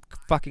 I'm at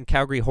fucking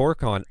Calgary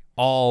HorrorCon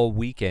all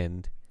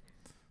weekend.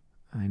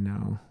 I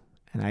know,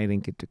 and I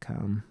didn't get to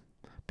come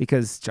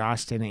because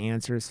Josh didn't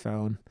answer his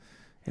phone.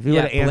 If he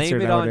would have answered,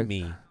 blame it on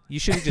me. You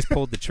should have just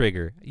pulled the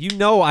trigger. You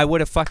know I would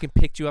have fucking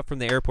picked you up from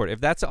the airport.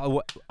 If that's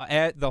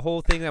the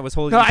whole thing that was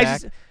holding you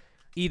back,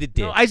 eat a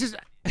dick. No, I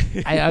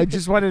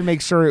just wanted to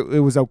make sure it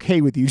was okay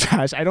with you,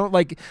 Josh. I don't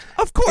like.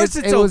 Of course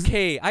it's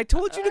okay. I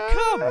told you to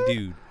come,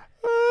 dude.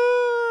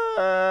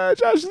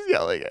 Josh is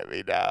yelling at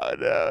me now.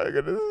 No, I'm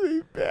gonna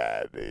say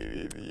bad,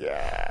 baby.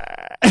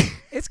 Yeah.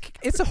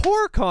 It's a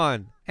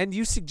HorrorCon, and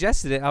you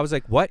suggested it. I was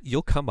like, "What?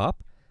 You'll come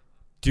up?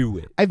 Do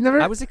it." I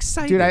was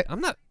excited. Dude,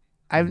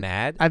 I'm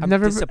mad. I've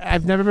never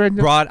been.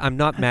 Rod, I'm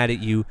not mad at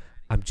you.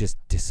 I'm just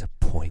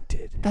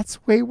disappointed.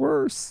 That's way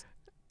worse.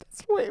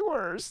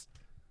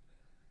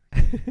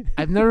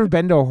 I've never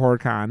been to a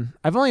HorrorCon.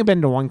 I've only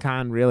been to one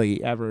con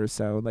really ever.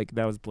 So like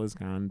that was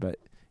BlizzCon, but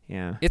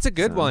yeah, it's a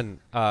good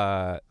one.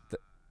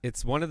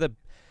 It's one of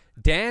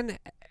Dan,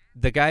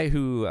 the guy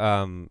who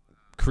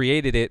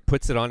created it,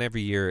 puts it on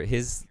every year.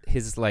 His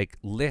like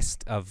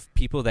list of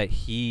people that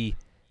he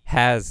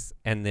has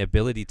and the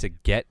ability to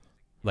get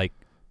like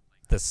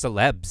the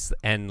celebs,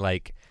 and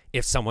like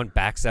if someone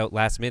backs out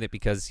last minute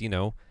because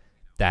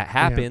that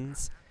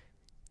happens,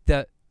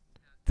 the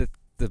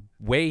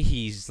way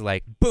he's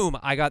like, boom,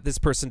 I got this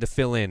person to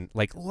fill in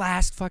like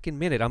last fucking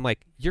minute. I'm like,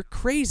 you're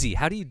crazy.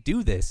 How do you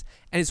do this?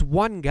 And it's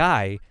one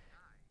guy.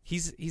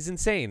 He's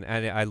insane,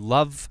 and I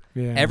love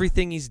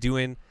everything he's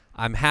doing.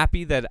 I'm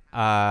happy that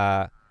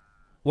I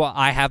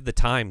have the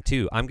time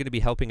too. I'm going to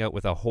be helping out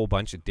with a whole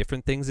bunch of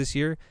different things this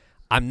year.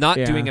 I'm not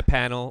doing a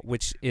panel,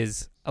 which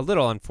is a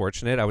little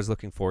unfortunate. I was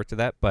looking forward to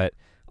that, but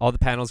all the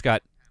panels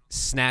got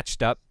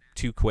snatched up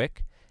too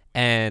quick,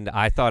 and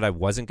I thought I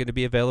wasn't going to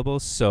be available,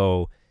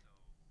 so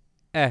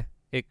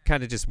it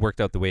kind of just worked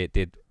out the way it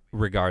did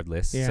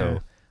regardless. Yeah.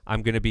 So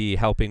I'm going to be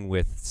helping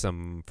with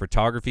some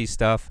photography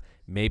stuff,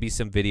 maybe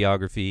some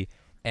videography,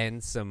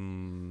 and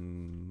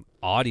some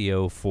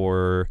audio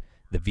for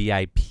the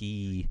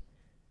VIP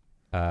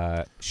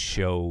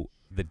show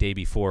the day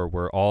before,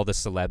 where all the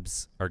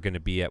celebs are going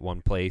to be at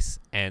one place,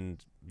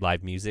 and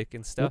live music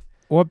and stuff.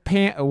 What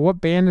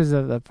band is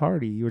at the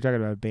party? You were talking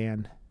about a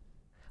band.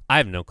 I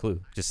have no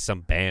clue. Just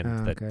some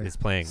band that is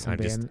playing.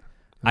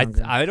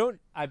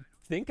 I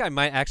think I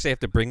might actually have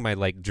to bring my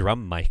like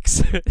drum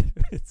mics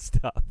and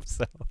stuff.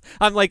 So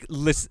I'm like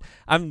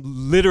I'm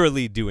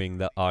literally doing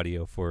the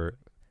audio for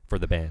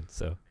the band.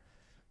 So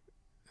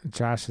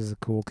Josh is a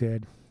cool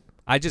kid.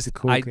 He's a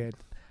cool kid.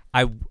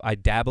 I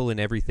dabble in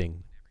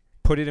everything.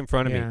 Put it in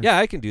front of me. Yeah,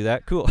 I can do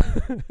that. Cool.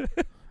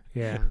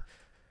 Yeah.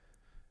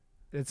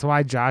 That's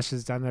why Josh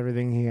has done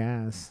everything he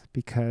has,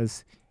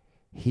 because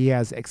he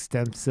has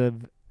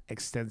extensive.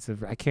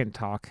 I can't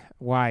talk.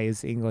 Why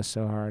is English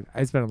so hard?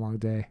 It's been a long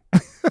day.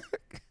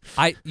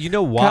 You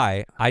know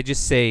why? I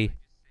just say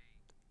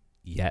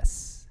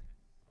yes.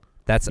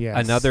 That's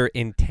another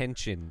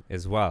intention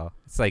as well.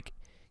 It's like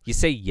you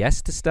say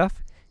yes to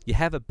stuff, you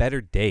have a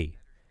better day.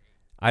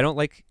 I don't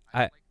like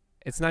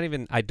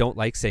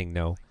saying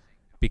no,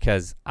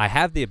 because I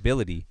have the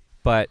ability,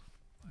 but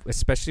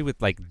especially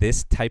with like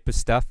this type of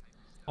stuff,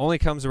 only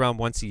comes around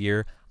once a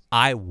year.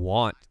 I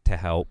want to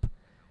help.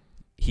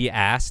 He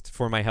asked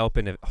for my help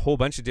in a whole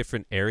bunch of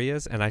different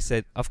areas, and I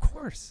said, of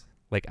course.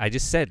 Like I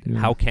just said,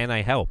 how can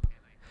I help?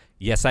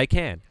 Yes, I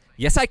can.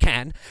 Yes, I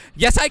can.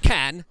 Yes, I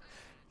can.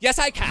 Yes,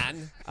 I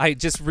can. I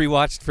just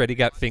rewatched Freddy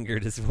Got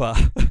Fingered as well.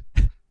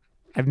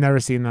 I've never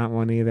seen that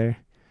one either.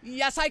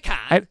 Yes, I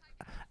can.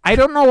 I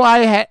don't know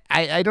why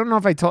I don't know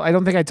if I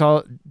don't think I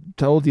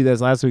told you this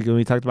last week when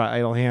we talked about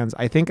Idle Hands.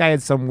 I think I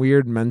had some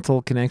weird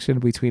mental connection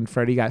between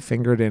Freddy Got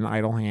Fingered and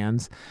Idle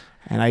Hands,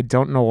 and I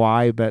don't know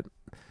why, but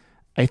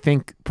I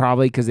think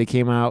probably because they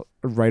came out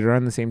right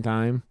around the same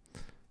time,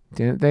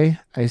 didn't they?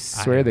 I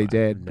swear they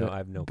did. No, I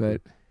have no clue.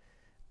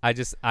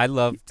 I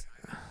loved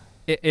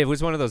it. It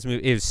was one of those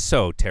movies. It was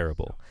so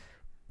terrible,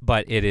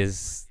 but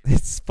it's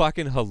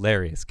fucking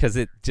hilarious because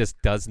it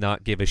just does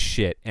not give a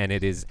shit, and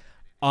it is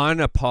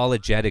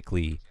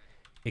unapologetically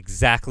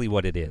exactly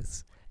what it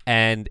is,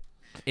 and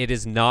it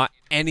is not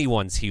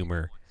anyone's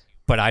humor,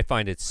 but I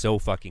find it so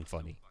fucking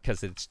funny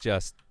because it's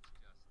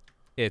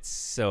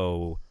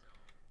so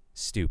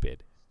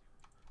stupid.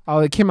 Oh,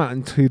 it came out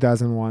in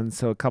 2001,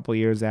 so a couple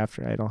years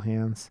after Idle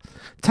Hands.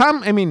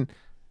 Tom,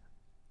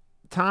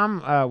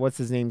 what's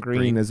his name?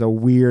 Green is a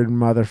weird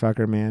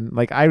motherfucker, man.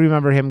 Like I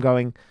remember him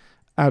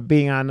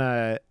being on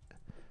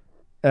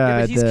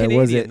but he's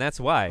Canadian. That's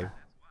why.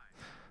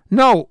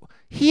 No,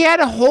 he had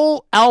a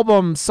whole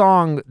album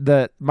song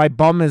that my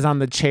bum is on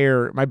the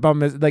chair. My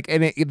bum is like,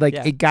 and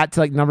it got to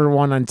like number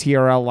 1 on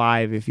TRL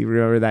Live, if you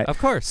remember that. Of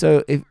course.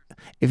 So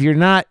if you're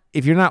not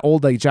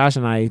old like Josh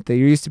and I, there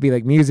used to be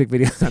like music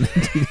videos on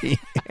MTV,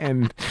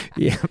 and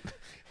yeah.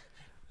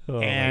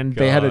 and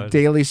they had a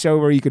daily show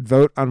where you could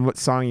vote on what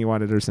song you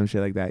wanted or some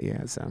shit like that.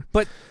 Yeah, so.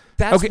 But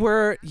that's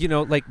where,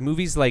 like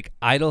movies like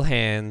Idle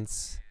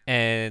Hands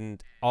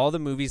and all the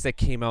movies that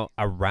came out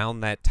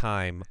around that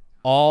time,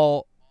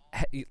 all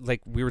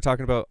like we were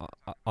talking about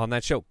on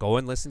that show. Go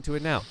and listen to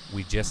it now.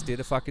 We just did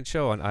a fucking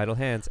show on Idle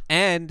Hands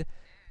and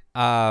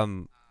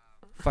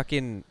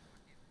fucking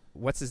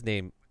what's his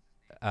name?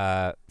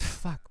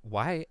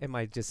 Why am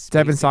I just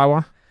Devin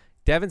Sawa?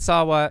 Devin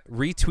Sawa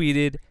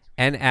retweeted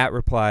and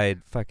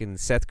replied fucking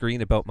Seth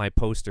Green about my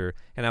poster,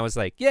 and I was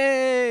like,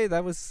 yay!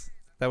 That was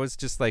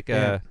just like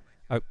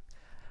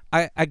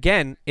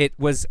again, it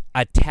was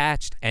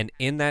attached, and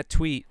in that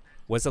tweet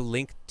was a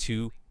link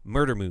to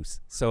Murder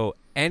Moose. So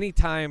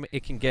anytime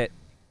it can get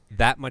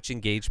that much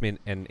engagement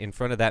and in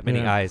front of that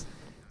many eyes,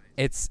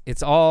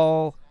 it's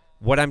all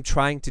what I'm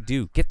trying to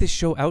do. Get this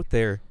show out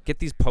there, get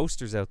these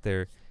posters out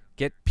there,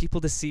 get people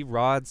to see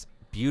Rod's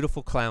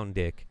beautiful clown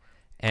dick,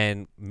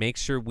 and make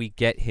sure we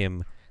get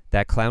him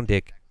that clown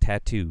dick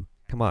tattoo.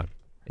 Come on.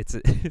 It's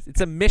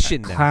a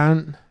mission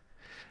now.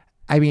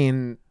 I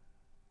mean,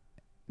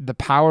 the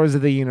powers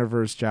of the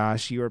universe,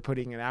 Josh. You are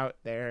putting it out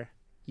there.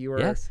 You are.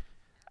 Yes.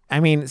 I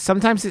mean,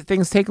 sometimes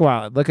things take a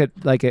while. Look at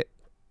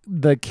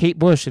the Kate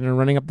Bush and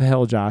Running Up the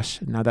Hill, Josh.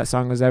 Now that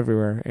song is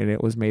everywhere, and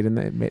it was made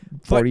in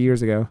 40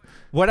 years ago.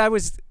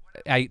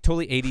 I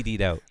totally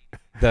ADD'd out.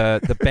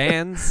 The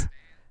bands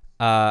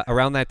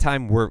around that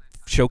time were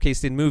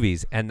showcased in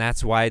movies, and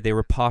that's why they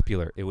were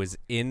popular. It was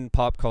in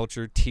pop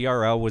culture.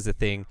 TRL was a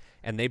thing,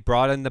 and they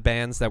brought in the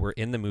bands that were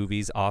in the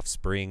movies,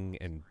 Offspring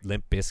and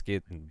Limp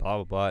Bizkit and blah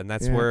blah blah, and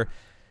that's where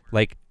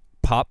like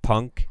pop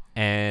punk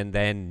and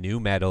then new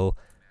metal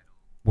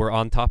were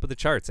on top of the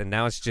charts, and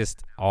now it's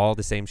just all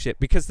the same shit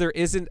because there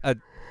isn't that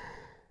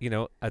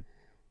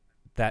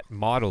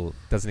model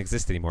doesn't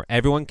exist anymore.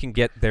 Everyone can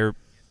get their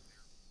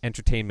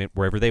entertainment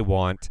wherever they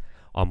want,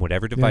 on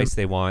whatever device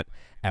they want,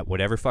 at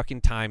whatever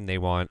fucking time they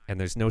want, and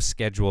there's no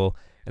schedule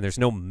and there's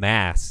no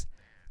mass.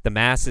 The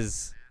mass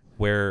is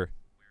where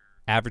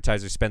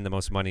advertisers spend the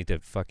most money to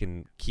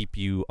fucking keep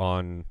you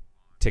on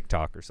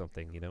TikTok or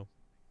something,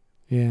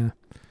 Yeah.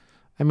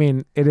 I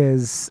mean, it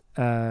is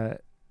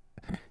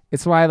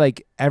it's why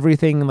like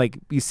everything like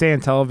you say on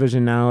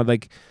television now,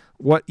 like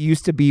what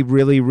used to be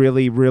really,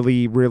 really,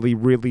 really, really,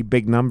 really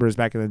big numbers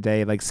back in the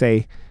day, like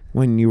say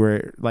when you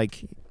were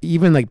like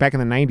even like back in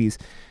the 90s,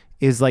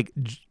 is like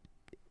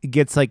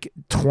gets like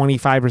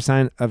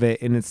 25% of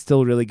it, and it's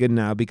still really good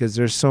now because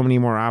there's so many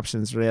more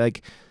options,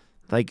 right?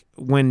 Like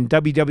when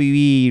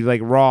WWE,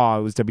 like Raw,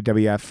 it was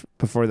WWF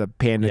before the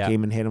panda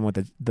came and hit him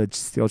with the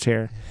steel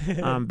chair.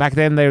 Back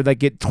then they would like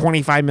get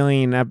 25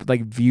 million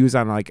like views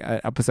on like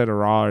an episode of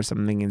Raw or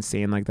something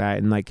insane like that,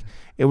 and like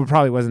it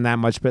probably wasn't that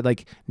much, but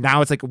like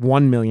now it's like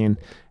 1 million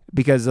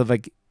because of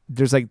like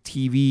there's like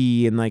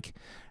TV and like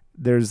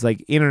there's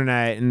like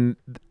internet and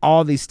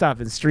all these stuff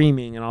and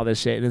streaming and all this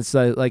shit, and it's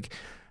like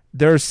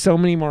there's so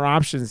many more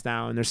options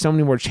now, and there's so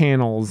many more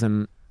channels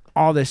and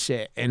all this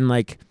shit, and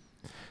like.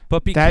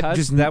 But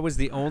because that was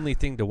the only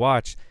thing to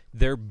watch,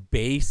 their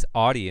base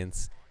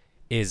audience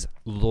is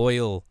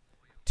loyal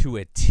to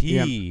a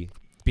T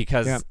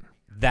because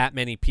that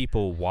many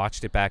people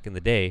watched it back in the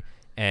day,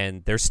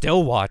 and they're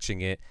still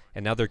watching it,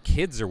 and now their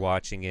kids are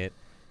watching it.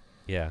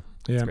 Yeah.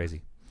 It's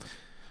crazy.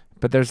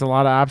 But there's a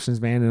lot of options,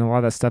 man, and a lot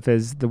of that stuff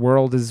the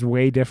world is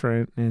way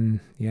different,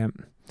 and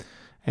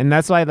and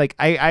that's why like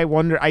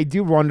I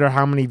do wonder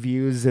how many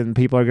views and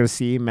people are going to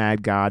see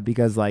Mad God,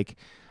 because like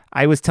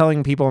I was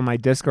telling people in my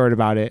Discord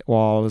about it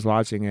while I was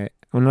watching it.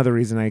 Another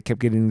reason I kept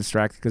getting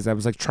distracted because I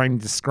was like trying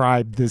to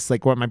describe this,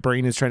 like what my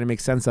brain is trying to make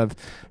sense of.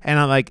 And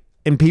I'm like,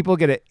 and people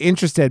get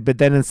interested, but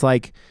then it's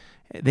like,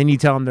 then you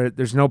tell them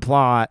there's no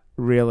plot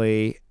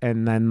really.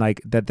 And then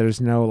like that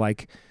there's no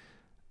like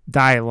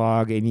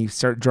dialogue, and you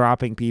start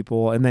dropping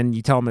people, and then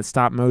you tell them it's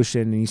stop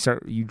motion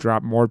and you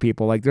drop more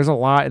people. Like there's a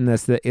lot in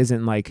this that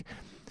isn't like,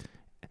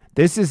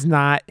 this is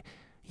not,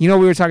 you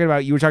were talking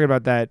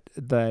about that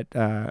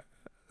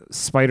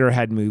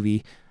Spiderhead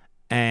movie,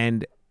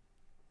 and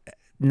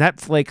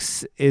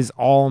Netflix is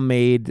all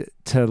made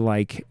to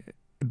like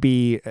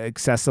be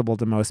accessible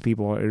to most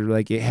people, or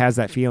like it has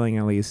that feeling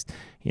at least.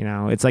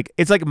 It's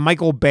like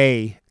Michael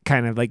Bay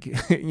kind of like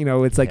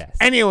it's like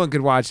anyone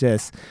could watch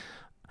this.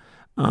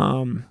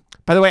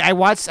 By the way,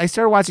 I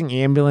started watching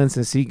Ambulance,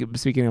 and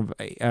speaking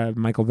of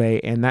Michael Bay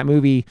and that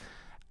movie,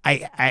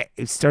 I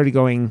started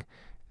going,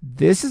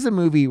 this is a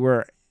movie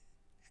where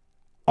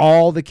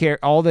all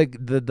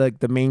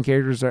the main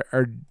characters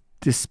are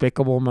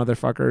despicable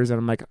motherfuckers, and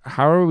I'm like,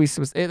 how are we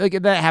supposed to, like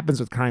that happens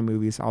with crime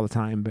movies all the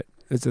time, but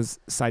it's a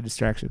side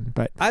distraction.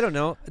 But I don't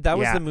know, that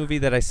was the movie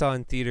that I saw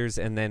in theaters,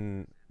 and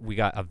then we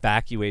got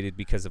evacuated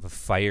because of a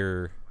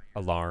fire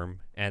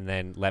alarm and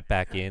then let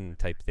back in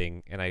type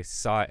thing, and I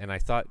saw it and I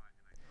thought,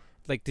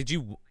 like, did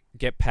you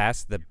get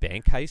past the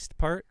bank heist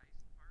part?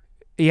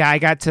 Yeah, I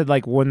got to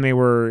like when they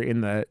were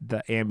in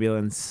the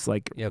ambulance,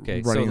 like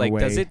okay. running So like,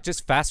 away. does it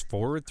just fast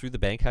forward through the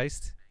bank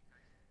heist?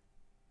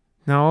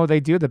 No, they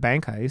do the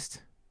bank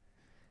heist.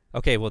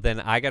 Okay, well then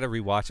I got to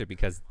rewatch it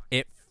because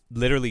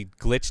literally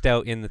glitched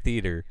out in the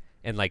theater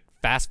and like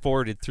fast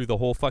forwarded through the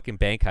whole fucking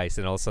bank heist,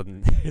 and all of a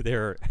sudden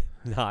they're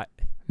not.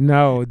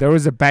 No, there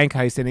was a bank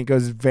heist, and it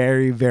goes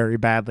very, very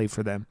badly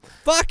for them.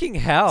 Fucking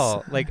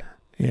hell! Like,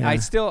 Yeah.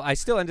 I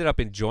still ended up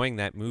enjoying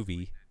that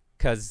movie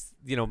because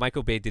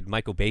Michael Bay did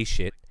Michael Bay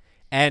shit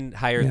and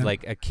hired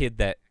like a kid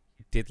that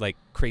did like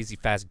crazy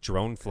fast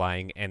drone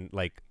flying and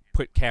like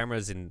put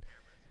cameras in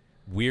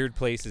weird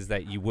places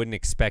that you wouldn't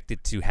expect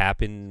it to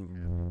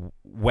happen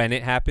when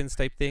it happens,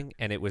 type thing.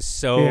 And it was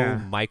so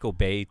Michael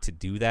Bay to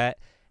do that.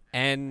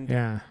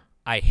 And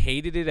I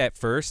hated it at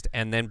first,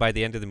 and then by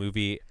the end of the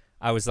movie,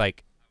 I was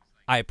like,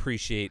 I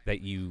appreciate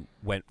that you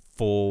went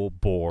full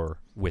bore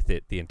with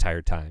it the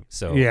entire time.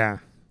 So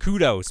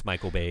kudos,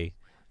 Michael Bay.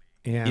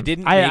 Yeah. You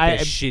didn't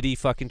make a shitty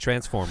fucking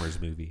Transformers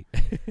movie.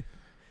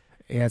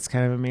 Yeah, it's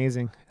kind of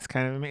amazing.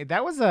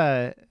 That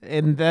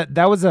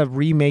was a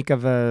remake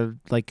of a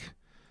like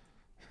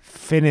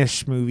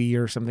Finnish movie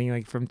or something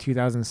like from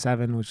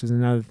 2007, which is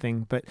another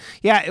thing. But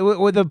yeah,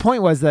 the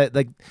point was that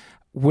like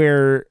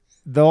where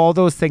all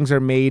those things are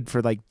made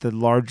for like the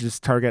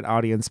largest target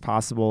audience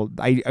possible.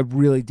 I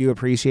really do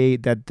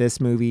appreciate that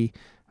this movie,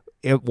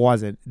 it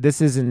wasn't.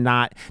 This is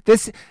not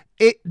this.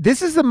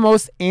 This is the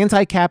most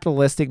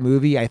anti-capitalistic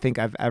movie I think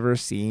I've ever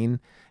seen.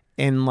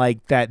 And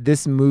like that,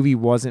 this movie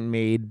wasn't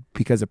made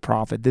because of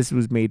profit. This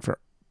was made for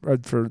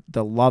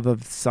the love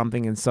of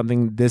something and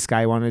something this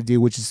guy wanted to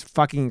do, which is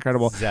fucking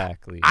incredible.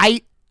 Exactly.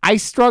 I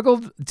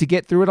struggled to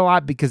get through it a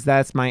lot because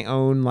that's my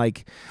own,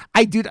 like,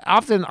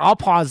 often I'll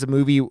pause a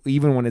movie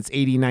even when it's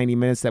 80, 90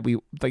 minutes that we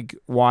like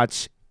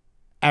watch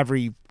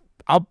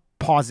I'll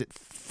pause it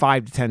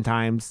 5 to 10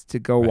 times to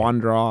go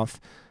wander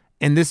off.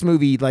 And this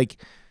movie, like,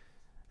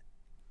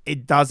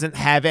 it doesn't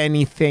have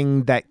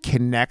anything that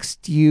connects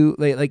to you.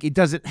 Like it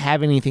doesn't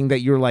have anything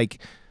that you're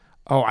like,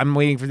 oh, I'm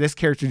waiting for this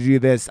character to do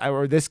this,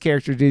 or this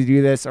character to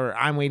do this, or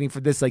I'm waiting for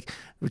this. Like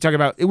we're talking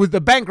about, it was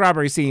the bank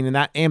robbery scene and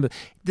that ambulance.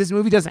 This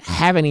movie doesn't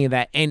have any of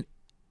that, and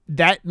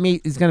that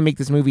is going to make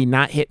this movie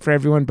not hit for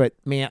everyone. But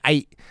man,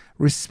 I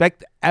respect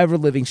the ever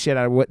living shit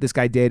out of what this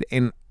guy did,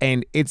 and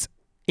it's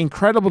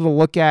incredible to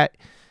look at.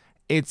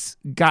 It's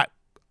got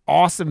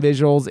awesome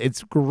visuals.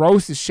 It's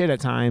gross as shit at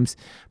times,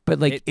 but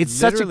like it's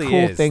such a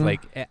cool thing.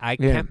 Like I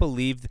can't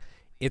believe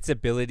its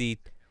ability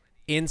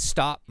in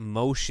stop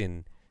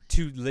motion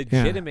to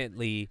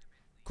legitimately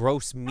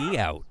gross me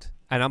out.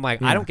 And I'm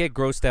like, I don't get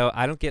grossed out.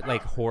 I don't get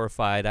like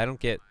horrified. I don't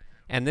get.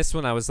 And this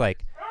one, I was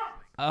like,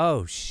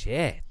 oh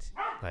shit.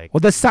 Like, well,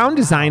 the sound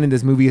design in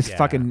this movie is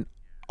fucking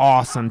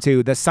awesome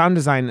too. The sound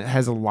design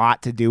has a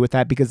lot to do with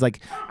that because like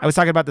I was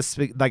talking about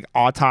the like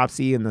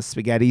autopsy and the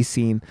spaghetti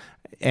scene.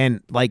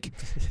 And like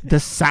the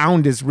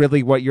sound is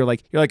really what you're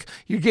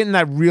getting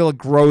that real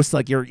gross,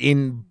 like you're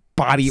in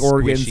body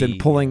organs and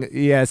pulling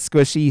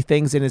squishy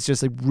things, and it's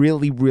just like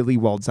really, really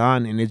well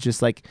done, and it's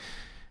just like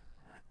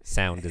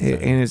sound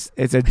design. And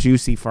it's a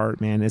juicy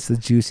fart, man. It's the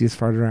juiciest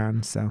fart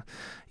around. So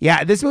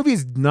yeah, this movie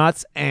is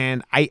nuts,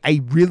 and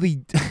I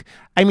really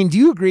I mean, do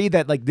you agree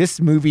that like this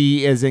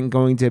movie isn't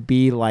going to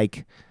be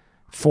like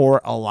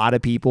for a lot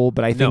of people,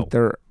 but I think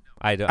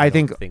I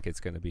don't think it's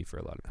going to be for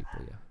a lot of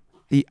people,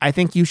 I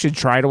think you should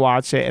try to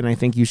watch it, and I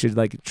think you should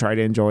like try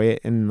to enjoy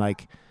it. And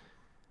like,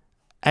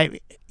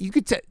 you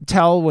could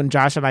tell when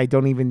Josh and I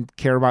don't even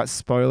care about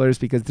spoilers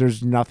because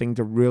there's nothing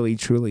to really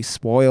truly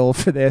spoil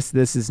for this.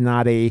 This is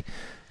not a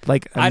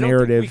narrative. I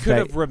don't think we could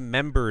have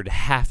remembered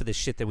half of the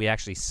shit that we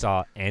actually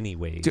saw,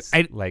 anyways.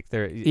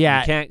 You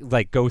can't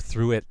like go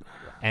through it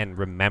and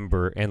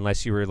remember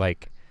unless you were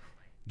like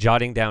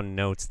jotting down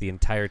notes the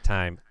entire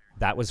time.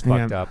 That was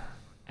fucked up.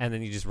 And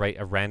then you just write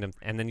a random,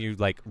 and then you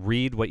like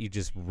read what you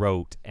just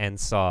wrote and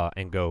saw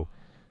and go,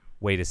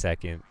 wait a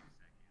second,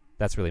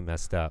 that's really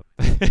messed up.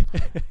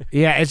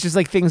 Yeah, it's just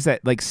like things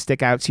that like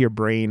stick out to your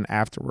brain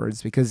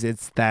afterwards because and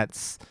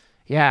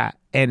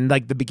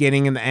like the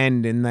beginning and the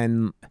end, and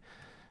then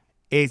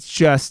it's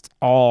just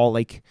all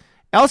like.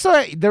 Also,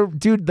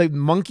 the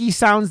monkey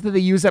sounds that they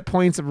use at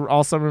points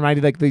also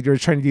reminded like they were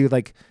trying to do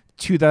like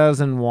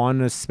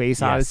 2001: A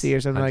Space Odyssey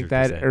or something 100%. Like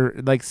that,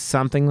 or like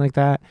something like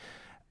that.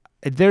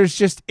 There's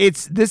just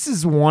this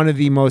is one of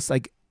the most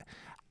like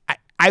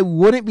I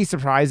wouldn't be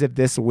surprised if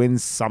this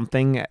wins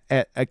something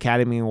at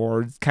Academy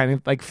Awards kind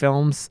of like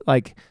films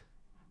like,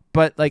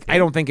 but like I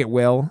don't think it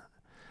will.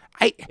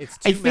 It's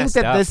too messed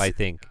up. I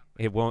think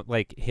it won't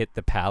like hit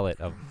the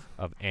palate of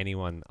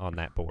anyone on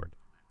that board.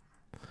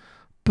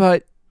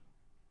 But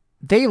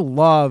they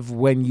love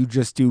when you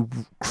just do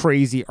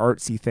crazy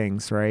artsy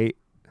things, right?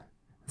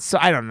 So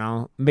I don't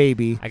know,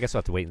 maybe. I guess we'll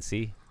have to wait and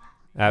see.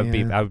 I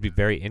would be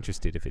very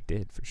interested if it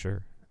did, for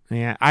sure.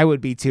 Yeah, I would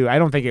be too. I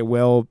don't think it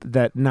will.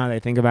 That now that I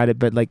think about it,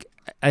 but like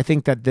I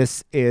think that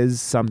this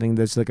is something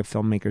that's like a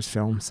filmmaker's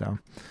film. So,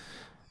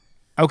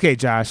 okay,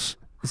 Josh,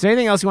 is there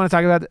anything else you want to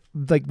talk about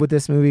like with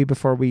this movie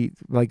before we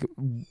like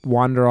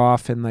wander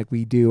off and like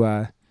we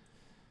do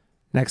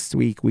next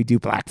week we do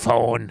Black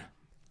Phone?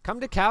 Come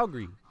to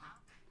Calgary.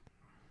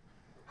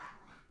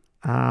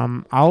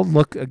 I'll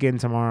look again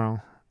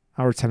tomorrow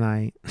or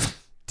tonight.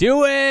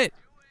 Do it.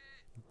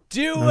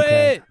 Do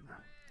it.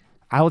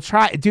 I will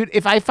try, dude.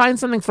 If I find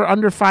something for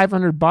under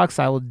 $500,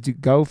 I will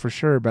go for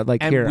sure. But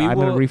like, And here, I'm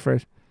gonna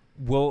refresh.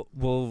 We'll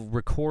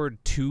record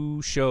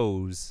 2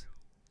 shows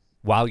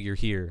while you're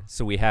here,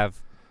 so we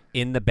have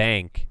in the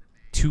bank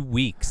 2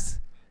 weeks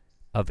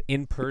of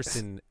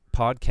in-person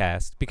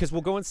podcast, because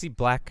we'll go and see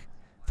Black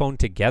Phone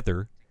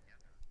together,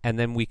 and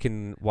then we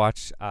can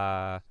watch.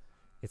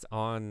 It's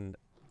on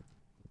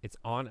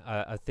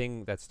a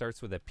thing that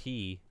starts with a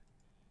P,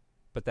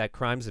 but that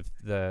Crimes of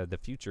the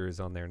Future is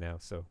on there now.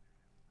 So.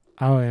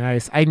 Oh,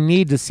 nice. I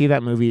need to see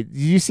that movie. Did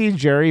you see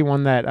Jerry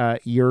won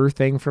that Your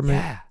thing from it?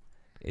 Yeah.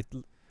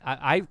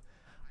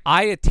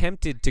 I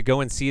attempted to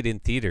go and see it in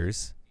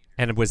theaters,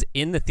 and was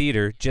in the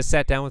theater, just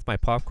sat down with my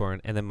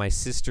popcorn, and then my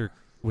sister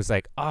was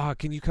like,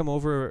 can you come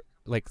over?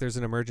 Like, there's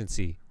an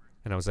emergency.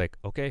 And I was like,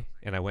 okay.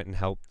 And I went and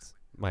helped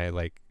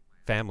my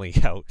family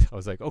out. I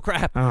was like, oh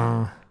crap.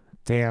 Oh,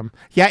 damn.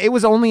 Yeah, it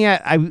was only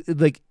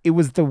it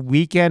was the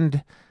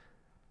weekend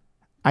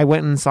I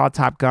went and saw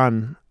Top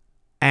Gun,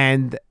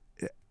 and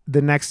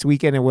the next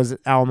weekend it was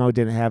Alamo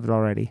didn't have it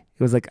already.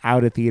 It was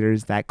out of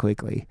theaters that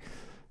quickly.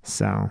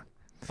 So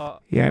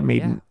it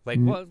made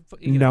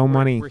no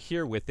money. We're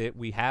here with it.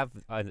 We have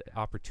an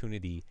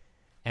opportunity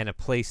and a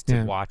place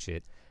to watch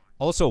it.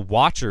 Also,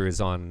 Watcher is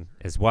on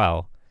as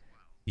well.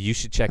 You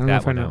should check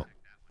that one out.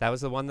 That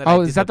was the one that I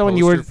did is that the one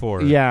you were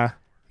for? Yeah.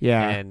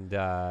 And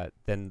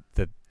then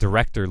the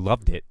director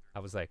loved it. I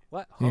was like,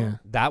 what? Huh? Yeah.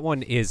 That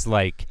one is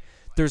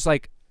there's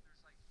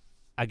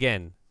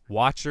again,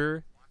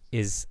 Watcher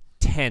is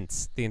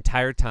tense the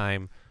entire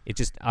time. It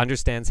just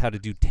understands how to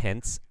do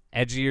tense,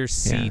 edgier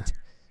seat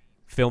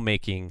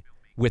filmmaking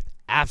with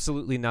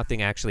absolutely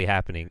nothing actually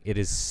happening. It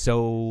is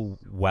so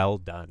well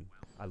done.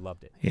 I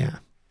loved it. Yeah.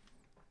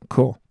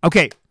 Cool.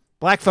 Okay.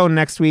 Black Phone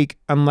next week,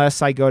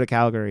 unless I go to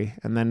Calgary,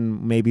 and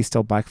then maybe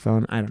still Black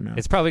Phone. I don't know.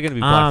 It's probably going to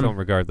be Black Phone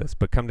regardless,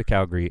 but come to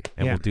Calgary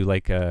and we'll do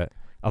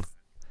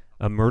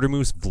a Murder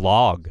Moose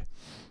vlog.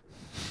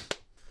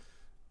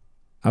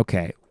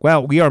 Okay.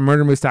 Well, we are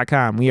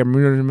murdermoose.com. We are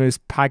Murder Moose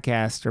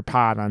Podcast or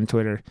Pod on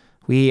Twitter.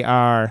 We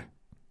are,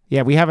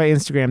 we have an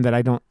Instagram that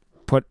I don't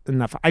put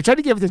enough. I tried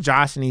to give it to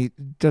Josh and he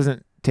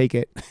doesn't take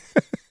it.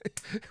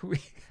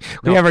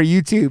 We have our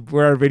YouTube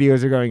where our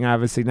videos are going,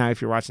 obviously. Now,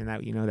 if you're watching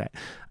that, you know that.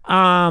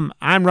 I'm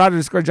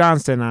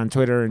Roger_Johnston on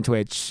Twitter and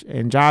Twitch.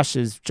 And Josh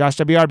is Josh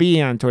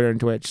WRB on Twitter and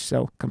Twitch.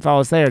 So come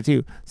follow us there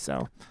too.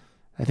 So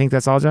I think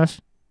that's all, Josh.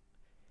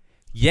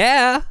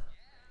 Yeah.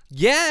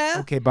 Yeah.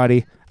 Okay,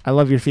 buddy. I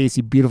love your face,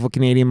 you beautiful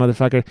Canadian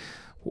motherfucker.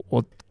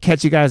 We'll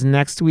catch you guys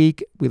next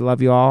week. We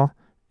love you all.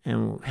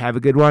 And have a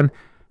good one.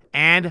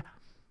 And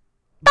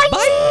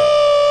bye.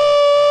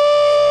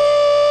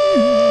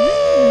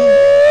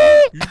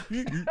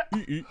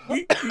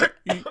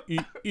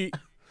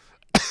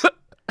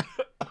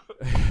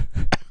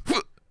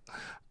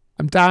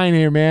 I'm dying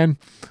here, man.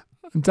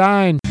 I'm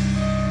dying.